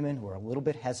Republican women who are a little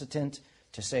bit hesitant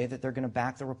to say that they're going to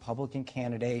back the Republican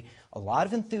candidate. A lot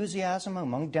of enthusiasm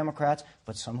among Democrats,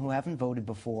 but some who haven't voted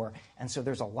before. And so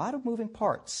there's a lot of moving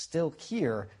parts still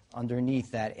here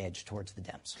underneath that edge towards the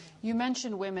Dems. You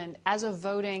mentioned women. As a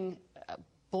voting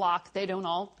bloc, they don't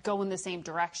all go in the same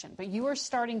direction. But you are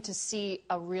starting to see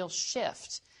a real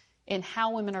shift in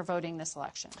how women are voting this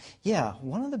election. Yeah,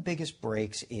 one of the biggest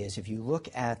breaks is if you look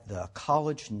at the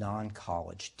college,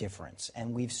 non-college difference.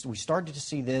 And we started to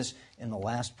see this in the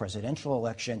last presidential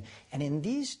election. And in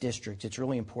these districts, it's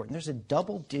really important. There's a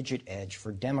double-digit edge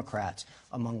for Democrats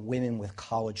among women with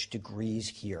college degrees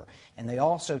here. And they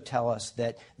also tell us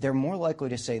that they're more likely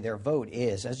to say their vote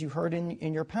is, as you heard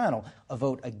in your panel, a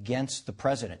vote against the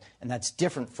president. And that's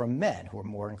different from men who are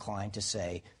more inclined to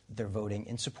say they're voting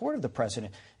in support of the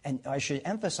president. And I should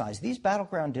emphasize, these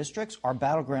battleground districts are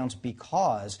battlegrounds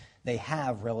because they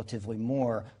have relatively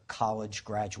more college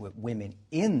graduate women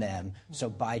in them. So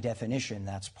by definition,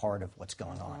 that's part of what's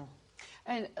going on.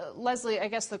 And Leslie, I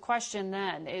guess the question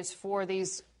then is for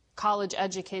these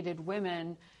college-educated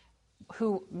women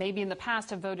who maybe in the past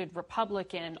have voted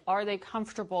Republican, are they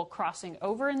comfortable crossing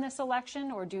over in this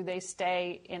election, or do they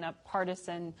stay in a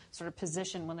partisan sort of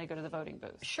position when they go to the voting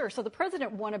booth? Sure. So the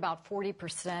president won about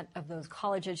 40% of those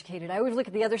college-educated. I always look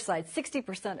at the other side.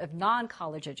 60% of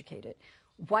non-college educated.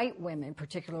 White women,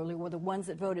 particularly, were the ones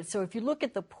that voted. So if you look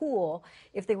at the pool,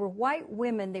 if they were white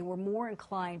women, they were more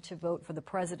inclined to vote for the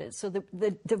president. So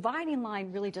the dividing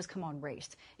line really does come on race.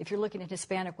 If you're looking at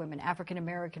Hispanic women,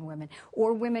 African-American women,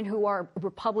 or women who are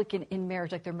Republican in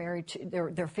marriage, like they're married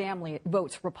to their family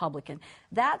votes Republican,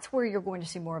 that's where you're going to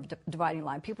see more of a dividing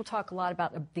line. People talk a lot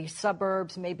about the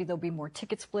suburbs. Maybe there'll be more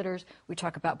ticket splitters. We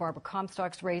talk about Barbara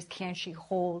Comstock's race. Can she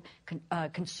hold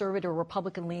conservative,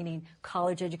 Republican-leaning,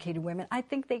 college-educated women? I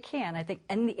think they can. I think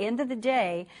at the end of the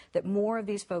day that more of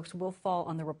these folks will fall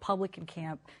on the Republican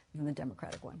camp than the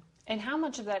Democratic one. And how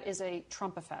much of that is a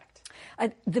Trump effect?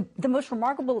 The most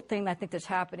remarkable thing I think that's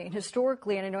happening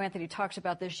historically, and I know Anthony talks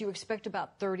about this, you expect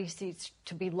about 30 seats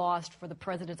to be lost for the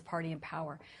president's party in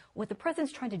power. What the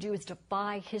president's trying to do is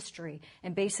defy history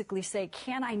and basically say,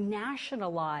 can I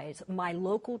nationalize my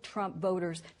local Trump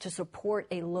voters to support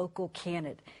a local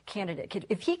candidate?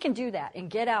 If he can do that and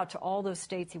get out to all those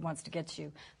states he wants to get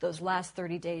to those last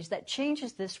 30 days, that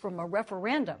changes this from a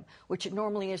referendum, which it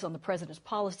normally is on the president's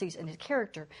policies and his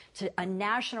character, to a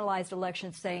nationalized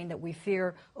election saying that we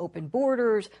fear open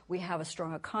borders, we have a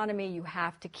strong economy, you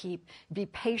have to be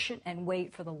patient and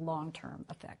wait for the long-term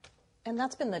effect. And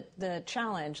that's been the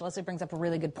challenge. Leslie brings up a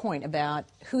really good point about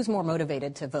who's more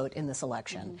motivated to vote in this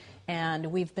election. Mm-hmm. And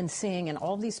we've been seeing in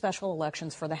all these special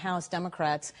elections for the House,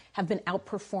 Democrats have been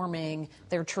outperforming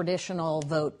their traditional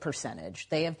vote percentage.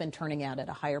 They have been turning out at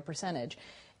a higher percentage.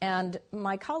 And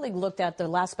my colleague looked at the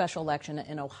last special election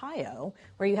in Ohio,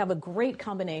 where you have a great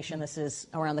combination. This is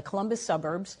around the Columbus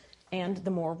suburbs and the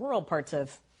more rural parts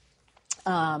of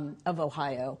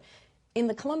Ohio. In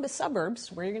the Columbus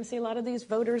suburbs, where you're going to see a lot of these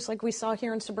voters like we saw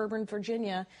here in suburban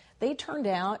Virginia, they turned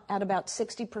out at about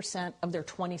 60% of their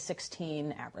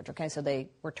 2016 average. Okay, so they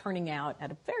were turning out at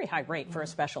a very high rate for a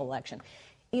special election.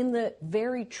 In the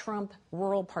very Trump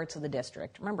rural parts of the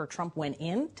district, remember, Trump went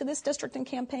into this district and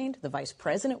campaigned. The vice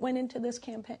president went into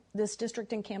this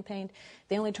district and campaigned.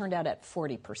 They only turned out at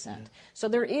 40%. Yeah. So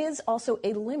there is also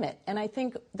a limit. And I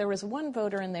think there was one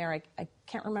voter in there, I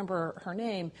can't remember her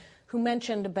name, who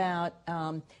mentioned about,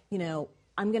 I'm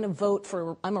going to vote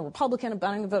for, I'm a Republican, but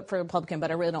I'm going to vote for a Republican, but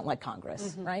I really don't like Congress,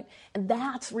 mm-hmm. right? And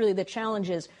that's really the challenge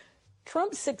is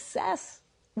Trump's success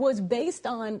was based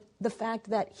on the fact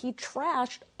that he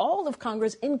trashed all of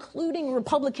Congress, including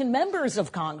Republican members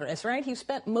of Congress, right? He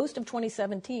spent most of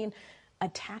 2017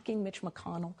 attacking Mitch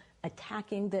McConnell,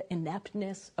 attacking the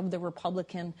ineptness of the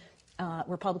Republicans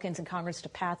in Congress to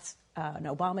pass an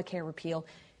Obamacare repeal.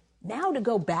 Now to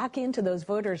go back into those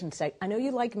voters and say, I know you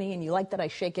like me and you like that I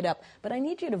shake it up, but I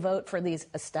need you to vote for these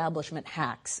establishment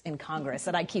hacks in Congress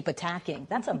that I keep attacking.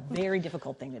 That's a very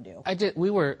difficult thing to do. We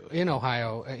were in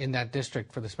Ohio in that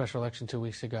district for the special election 2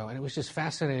 weeks ago, and it was just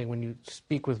fascinating when you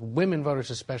speak with women voters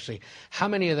especially, how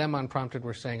many of them unprompted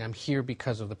were saying, I'm here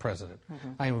because of the president. Mm-hmm.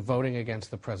 I am voting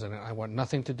against the president. I want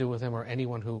nothing to do with him or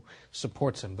anyone who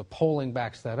supports him. The polling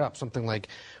backs that up. Something like,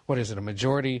 what is it, a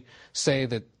majority say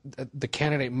that the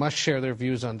candidate must share their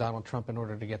views on Donald Trump in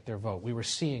order to get their vote. We were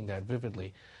seeing that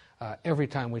vividly every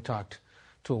time we talked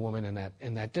to a woman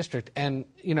in that district. And,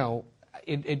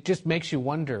 it just makes you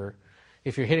wonder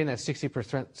if you're hitting that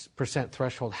 60%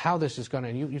 threshold, how this is going to,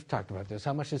 and you've talked about this,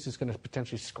 how much this is going to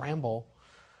potentially scramble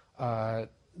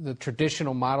the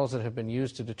traditional models that have been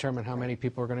used to determine how many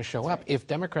people are going to show up. If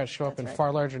Democrats show up in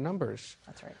far larger numbers,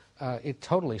 it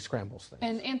totally scrambles things.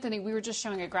 And Anthony, we were just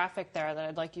showing a graphic there that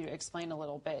I'd like you to explain a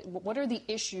little bit. What are the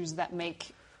issues that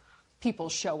make people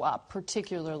show up,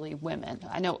 particularly women?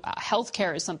 I know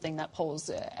healthcare is something that polls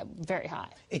very high.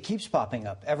 It keeps popping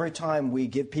up. Every time we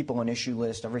give people an issue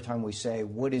list, every time we say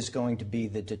what is going to be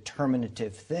the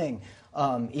determinative thing,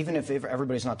 even if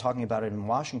everybody's not talking about it in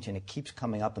Washington, it keeps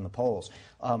coming up in the polls.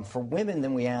 For women,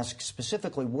 then we ask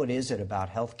specifically, what is it about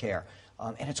healthcare?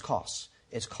 And it's costs.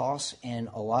 It's costs, and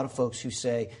a lot of folks who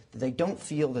say that they don't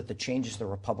feel that the changes the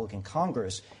Republican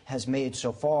Congress has made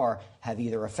so far have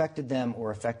either affected them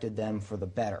or affected them for the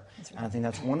better. Right. And I think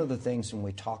that's one of the things when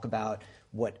we talk about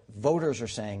what voters are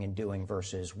saying and doing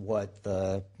versus what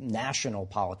the national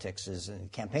politics and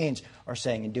campaigns are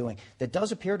saying and doing, that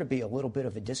does appear to be a little bit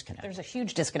of a disconnect. There's a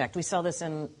huge disconnect. We saw this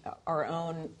in our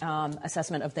own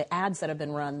assessment of the ads that have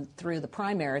been run through the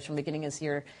primaries from the beginning of this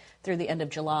year through the end of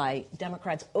July.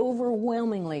 Democrats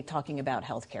overwhelmingly talking about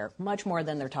health care, much more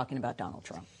than they're talking about Donald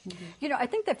Trump. Mm-hmm. You know, I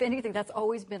think that if anything, that's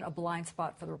always been a blind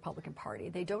spot for the Republican Party.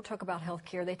 They don't talk about health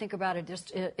care. They think about it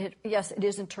just, yes, it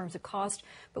is in terms of cost,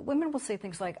 but women will say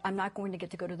things like, I'm not going to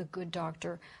get to go to the good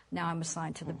doctor. Now I'm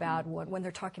assigned to the bad one. When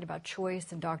they're talking about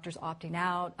choice and doctors opting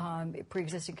out,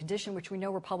 pre-existing condition, which we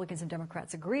know Republicans and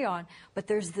Democrats agree on, but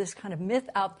there's this kind of myth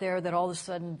out there that all of a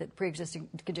sudden that pre-existing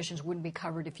conditions wouldn't be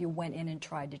covered if you went in and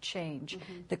tried to change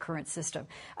the current system.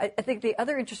 I think the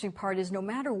other interesting part is no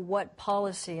matter what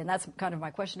policy, and that's kind of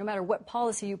my question, no matter what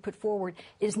policy you put forward,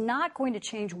 is not going to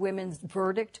change women's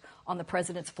verdict on the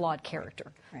president's flawed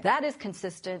character. Right. That is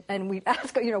consistent, and we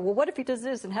ask, you know, well, what if he does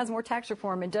this and has more tax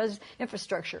reform and does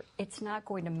infrastructure? It's not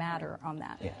going to matter on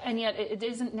that. Yeah. And yet it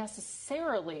isn't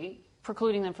necessarily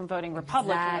precluding them from voting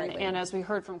Republican. Exactly. And as we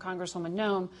heard from Congresswoman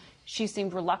Noem, she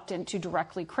seemed reluctant to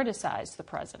directly criticize the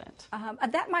president.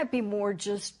 That might be more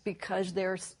just because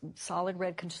they're solid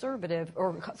red conservative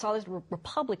or solid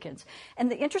Republicans. And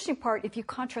the interesting part, if you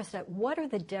contrast that, what are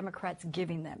the Democrats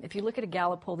giving them? If you look at a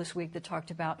Gallup poll this week that talked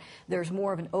about there's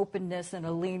more of an openness and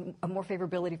a more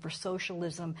favorability for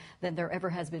socialism than there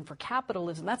ever has been for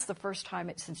capitalism. That's the first time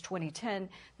since 2010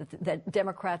 that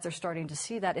Democrats are starting to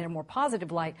see that in a more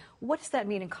positive light. What does that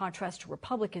mean in contrast to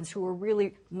Republicans who are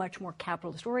really much more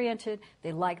capitalist-oriented?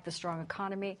 They like the strong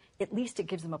economy. At least it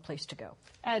gives them a place to go.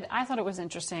 Ed, I thought it was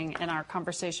interesting in our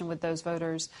conversation with those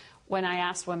voters when I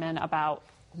asked women about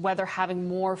whether having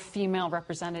more female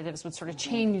representatives would sort of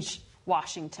change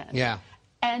Washington. Yeah.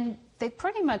 And they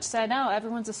pretty much said, no,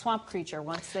 everyone's a swamp creature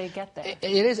once they get there.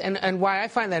 It is, and why I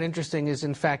find that interesting is,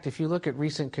 in fact, if you look at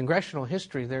recent congressional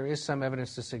history, there is some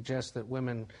evidence to suggest that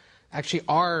women actually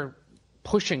are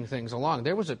pushing things along.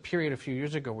 There was a period a few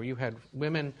years ago where you had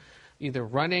women either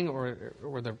running or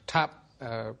the top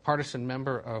partisan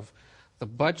member of the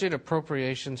Budget,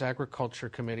 Appropriations, Agriculture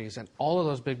committees, and all of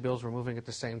those big bills were moving at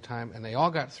the same time, and they all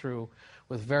got through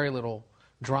with very little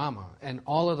drama. And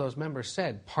all of those members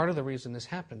said part of the reason this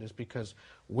happened is because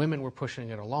women were pushing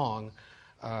it along,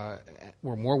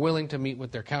 were more willing to meet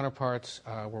with their counterparts,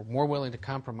 were more willing to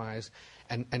compromise,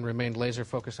 and remained laser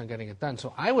focused on getting it done.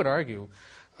 So I would argue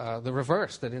the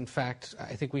reverse, that in fact,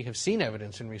 I think we have seen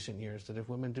evidence in recent years that if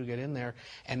women do get in there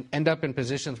and end up in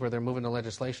positions where they're moving the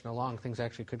legislation along, things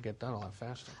actually could get done a lot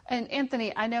faster. And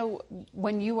Anthony, I know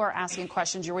when you are asking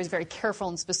questions, you're always very careful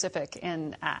and specific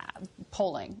in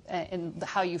polling, in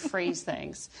how you phrase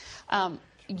things.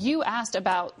 You asked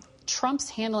about Trump's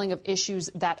handling of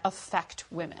issues that affect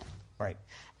women. Right.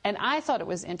 And I thought it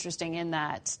was interesting in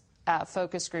that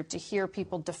focus group to hear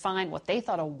people define what they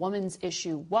thought a woman's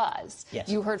issue was. Yes.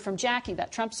 You heard from Jackie,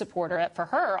 that Trump supporter, for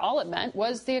her, all it meant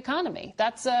was the economy.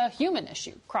 That's a human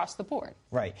issue across the board.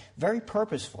 Right. Very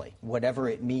purposefully, whatever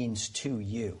it means to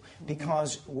you.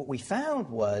 Because what we found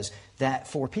was that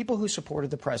for people who supported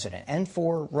the president and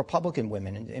for Republican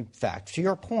women, in fact, to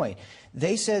your point,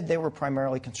 they said they were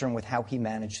primarily concerned with how he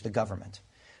managed the government.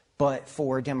 But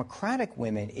for Democratic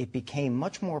women, it became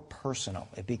much more personal.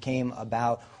 It became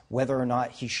about whether or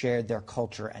not he shared their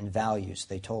culture and values,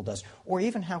 they told us, or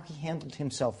even how he handled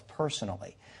himself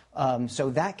personally.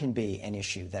 So that can be an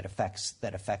issue that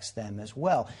affects them as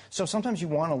well. So sometimes you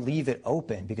want to leave it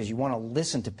open because you want to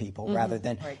listen to people rather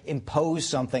than impose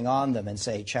something on them and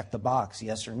say, check the box,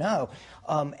 yes or no.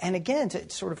 And again, to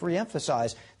sort of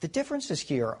reemphasize, the differences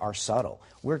here are subtle.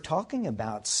 We're talking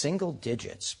about single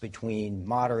digits between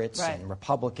moderates and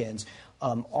Republicans.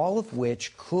 all of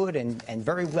which could and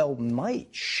very well might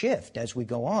shift as we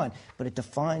go on, but it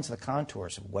defines the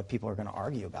contours of what people are going to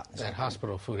argue about. That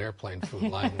hospital food, airplane food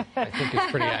line, I think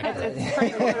is pretty accurate. It's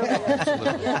pretty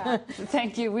literally. Yeah.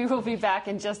 Thank you. We will be back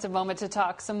in just a moment to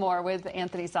talk some more with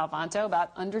Anthony Salvanto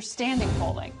about understanding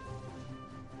polling.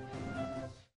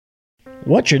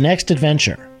 What's your next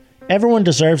adventure? Everyone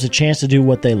deserves a chance to do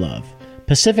what they love.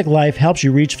 Pacific Life helps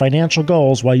you reach financial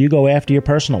goals while you go after your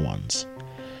personal ones.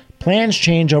 Plans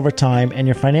change over time, and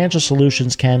your financial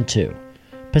solutions can too.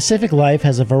 Pacific Life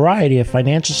has a variety of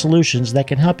financial solutions that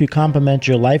can help you complement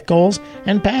your life goals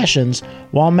and passions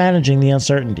while managing the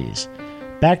uncertainties.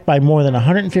 Backed by more than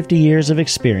 150 years of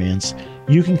experience,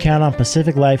 you can count on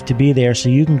Pacific Life to be there so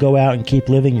you can go out and keep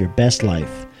living your best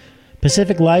life.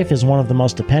 Pacific Life is one of the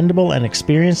most dependable and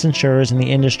experienced insurers in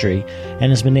the industry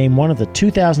and has been named one of the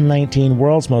 2019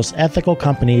 World's Most Ethical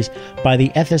Companies by the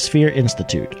Ethisphere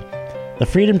Institute. The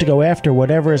freedom to go after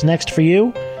whatever is next for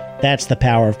you? That's the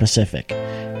power of Pacific.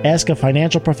 Ask a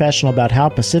financial professional about how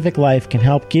Pacific Life can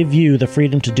help give you the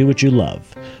freedom to do what you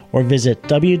love, or visit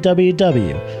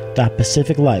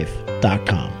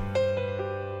www.pacificlife.com.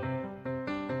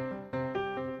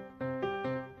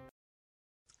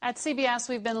 At CBS,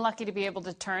 we've been lucky to be able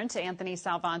to turn to Anthony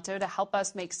Salvanto to help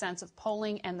us make sense of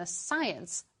polling and the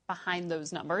science behind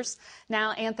those numbers.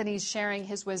 Now, Anthony's sharing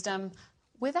his wisdom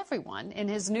with everyone in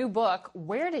his new book,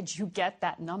 Where Did You Get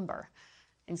That Number?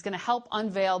 And he's going to help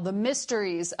unveil the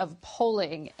mysteries of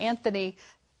polling. Anthony,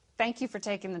 thank you for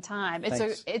taking the time.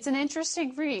 It's an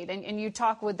interesting read, and you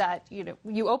talk with that,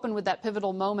 you open with that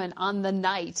pivotal moment on the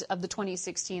night of the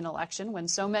 2016 election when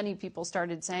so many people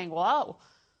started saying, whoa,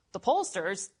 the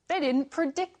pollsters, they didn't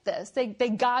predict this. They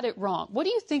got it wrong. What do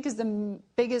you think is the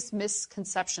biggest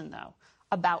misconception, though,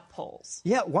 about polls?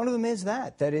 Yeah, one of them is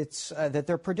that it's that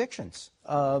they're predictions.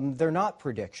 They're not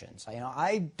predictions.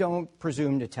 I don't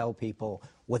presume to tell people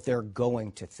what they're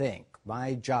going to think.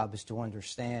 My job is to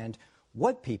understand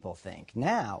what people think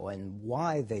now and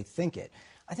why they think it.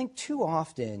 I think too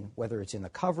often, whether it's in the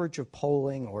coverage of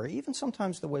polling or even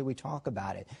sometimes the way we talk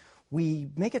about it, we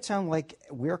make it sound like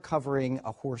we're covering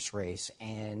a horse race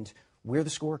and we're the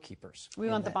scorekeepers. We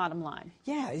want the bottom line.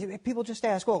 Yeah, people just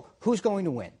ask, well, who's going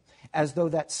to win? As though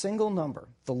that single number,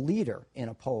 the leader in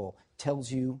a poll,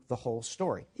 tells you the whole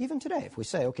story. Even today, if we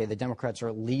say, okay, the Democrats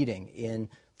are leading in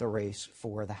the race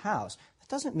for the House, that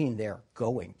doesn't mean they're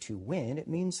going to win. It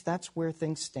means that's where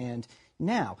things stand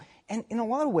now. And in a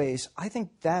lot of ways, I think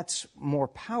that's more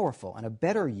powerful and a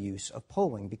better use of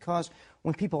polling, because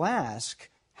when people ask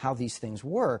how these things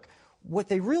work, what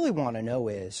they really want to know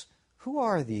is, who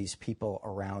are these people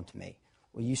around me?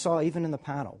 Well, you saw even in the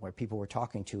panel where people were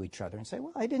talking to each other and say,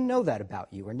 well, I didn't know that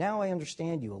about you, or now I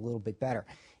understand you a little bit better.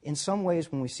 In some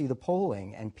ways, when we see the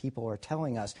polling and people are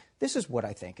telling us, this is what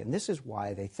I think and this is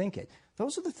why they think it,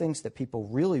 those are the things that people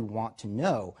really want to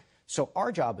know. So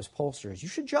our job as pollsters, you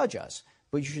should judge us,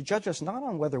 but you should judge us not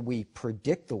on whether we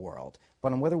predict the world,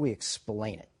 but on whether we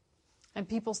explain it. And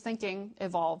people's thinking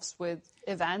evolves with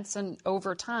events and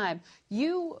over time.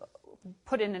 You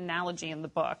put an analogy in the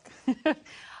book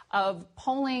of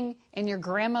polling in your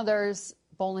grandmother's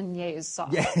bolognese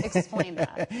sauce. Yeah. Explain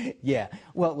that. Yeah.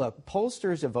 Well, look,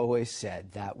 pollsters have always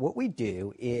said that what we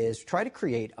do is try to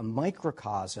create a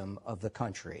microcosm of the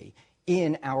country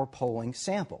in our polling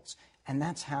samples. And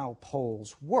that's how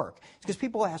polls work. Because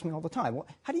people ask me all the time, well,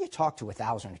 how do you talk to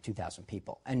 1,000 or 2,000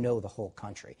 people and know the whole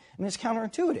country? I mean, it's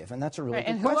counterintuitive, and that's a really good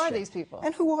question. And who are these people?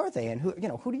 And who are they? And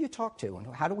who do you talk to?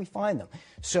 And how do we find them?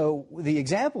 So the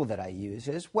example that I use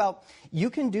is, well, you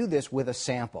can do this with a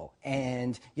sample.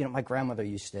 And, my grandmother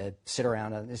used to sit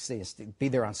around and be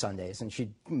there on Sundays, and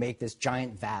she'd make this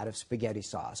giant vat of spaghetti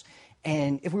sauce.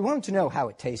 And if we wanted to know how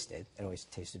it tasted, it always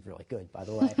tasted really good, by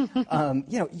the way,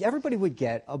 everybody would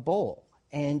get a bowl.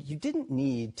 And you didn't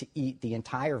need to eat the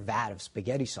entire vat of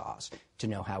spaghetti sauce to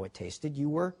know how it tasted. You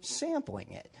were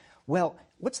sampling it. Well,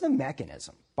 what's the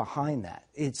mechanism behind that?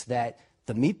 It's that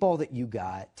the meatball that you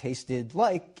got tasted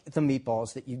like the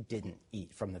meatballs that you didn't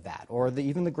eat from the vat, or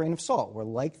even the grain of salt were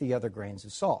like the other grains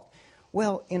of salt.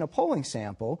 Well, in a polling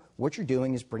sample, what you're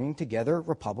doing is bringing together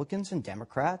Republicans and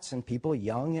Democrats and people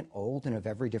young and old and of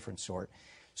every different sort.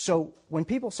 So when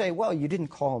people say, well, you didn't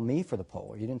call me for the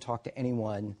poll, or you didn't talk to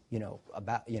anyone,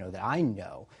 that I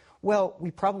know, well,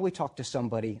 we probably talked to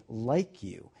somebody like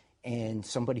you and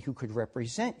somebody who could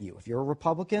represent you. If you're a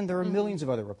Republican, there are millions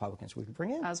of other Republicans we could bring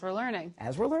in. As we're learning.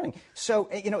 As we're learning. So,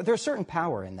 there's certain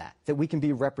power in that we can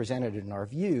be represented in our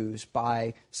views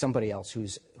by somebody else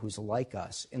who's like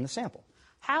us in the sample.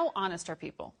 How honest are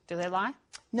people? Do they lie?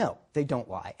 No, they don't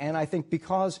lie. And I think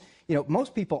because,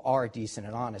 most people are decent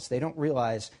and honest, they don't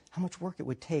realize how much work it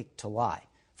would take to lie.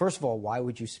 First of all, why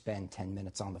would you spend 10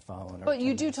 minutes on the phone? But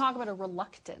you do talk about a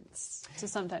reluctance to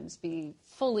sometimes be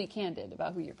fully candid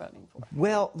about who you're voting for.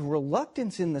 Well,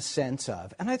 reluctance in the sense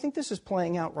of, and I think this is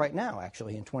playing out right now,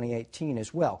 actually, in 2018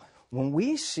 as well. When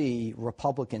we see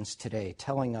Republicans today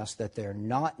telling us that they're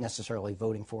not necessarily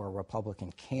voting for a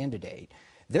Republican candidate,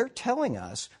 they're telling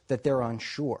us that they're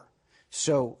unsure.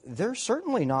 So they're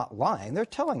certainly not lying. They're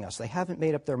telling us they haven't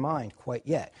made up their mind quite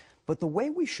yet. But the way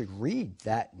we should read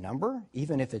that number,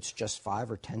 even if it's just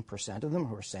 5 or 10% of them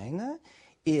who are saying that,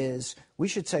 is we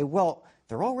should say, well,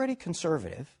 they're already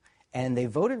conservative and they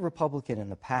voted Republican in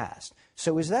the past.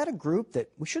 So is that a group that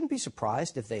we shouldn't be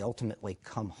surprised if they ultimately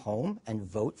come home and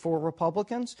vote for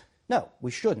Republicans? No,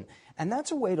 we shouldn't. And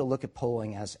that's a way to look at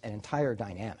polling as an entire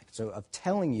dynamic, so of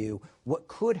telling you what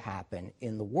could happen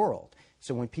in the world.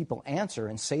 So when people answer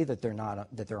and say that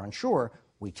they're unsure,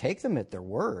 we take them at their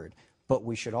word. But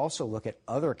we should also look at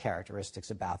other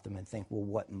characteristics about them and think, well,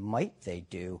 what might they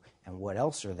do and what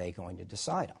else are they going to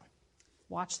decide on?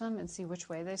 Watch them and see which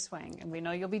way they swing. And we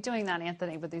know you'll be doing that,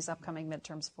 Anthony, with these upcoming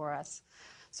midterms for us.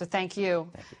 So thank you.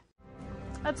 Thank you.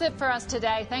 That's it for us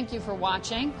today. Thank you for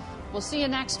watching. We'll see you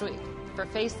next week. For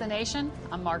Face the Nation,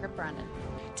 I'm Margaret Brennan.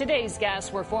 Today's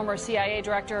guests were former CIA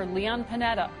Director Leon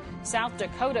Panetta, South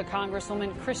Dakota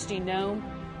Congresswoman Kristi Noem,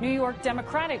 New York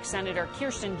Democratic Senator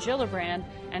Kirsten Gillibrand,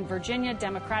 and Virginia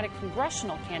Democratic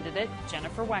congressional candidate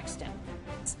Jennifer Wexton.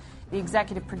 The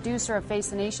executive producer of Face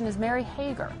the Nation is Mary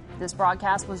Hager. This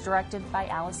broadcast was directed by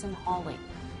Allison Hawley.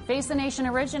 Face the Nation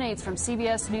originates from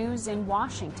CBS News in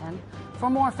Washington. For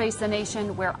more Face the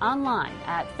Nation, we're online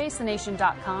at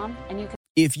facethenation.com, and you can.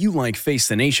 If you like Face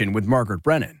the Nation with Margaret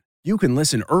Brennan, you can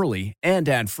listen early and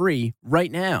ad-free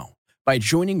right now by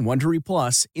joining Wondery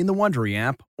Plus in the Wondery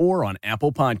app or on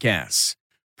Apple Podcasts.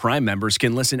 Prime members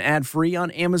can listen ad-free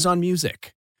on Amazon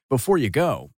Music. Before you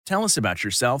go, tell us about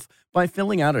yourself by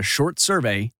filling out a short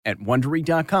survey at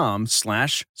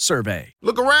Wondery.com/survey.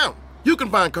 Look around. You can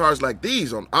find cars like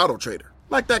these on AutoTrader,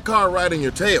 like that car right in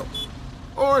your tail.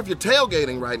 Or if you're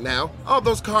tailgating right now, all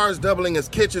those cars doubling as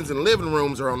kitchens and living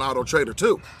rooms are on AutoTrader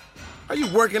too. Are you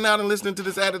working out and listening to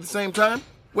this ad at the same time?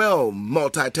 Well,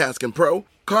 multitasking pro,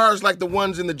 cars like the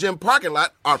ones in the gym parking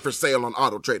lot are for sale on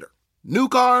AutoTrader. New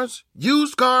cars,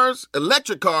 used cars,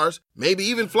 electric cars, maybe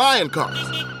even flying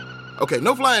cars. Okay,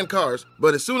 no flying cars,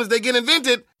 but as soon as they get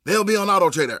invented, they'll be on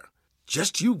AutoTrader.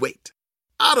 Just you wait.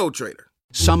 AutoTrader.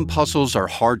 Some puzzles are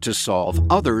hard to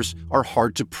solve, others are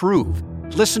hard to prove.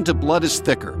 Listen to Blood is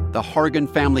Thicker, the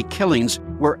Hargan family killings,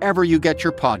 wherever you get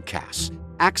your podcasts.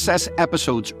 Access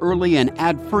episodes early and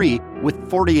ad-free with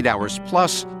 48 Hours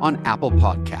Plus on Apple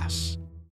Podcasts.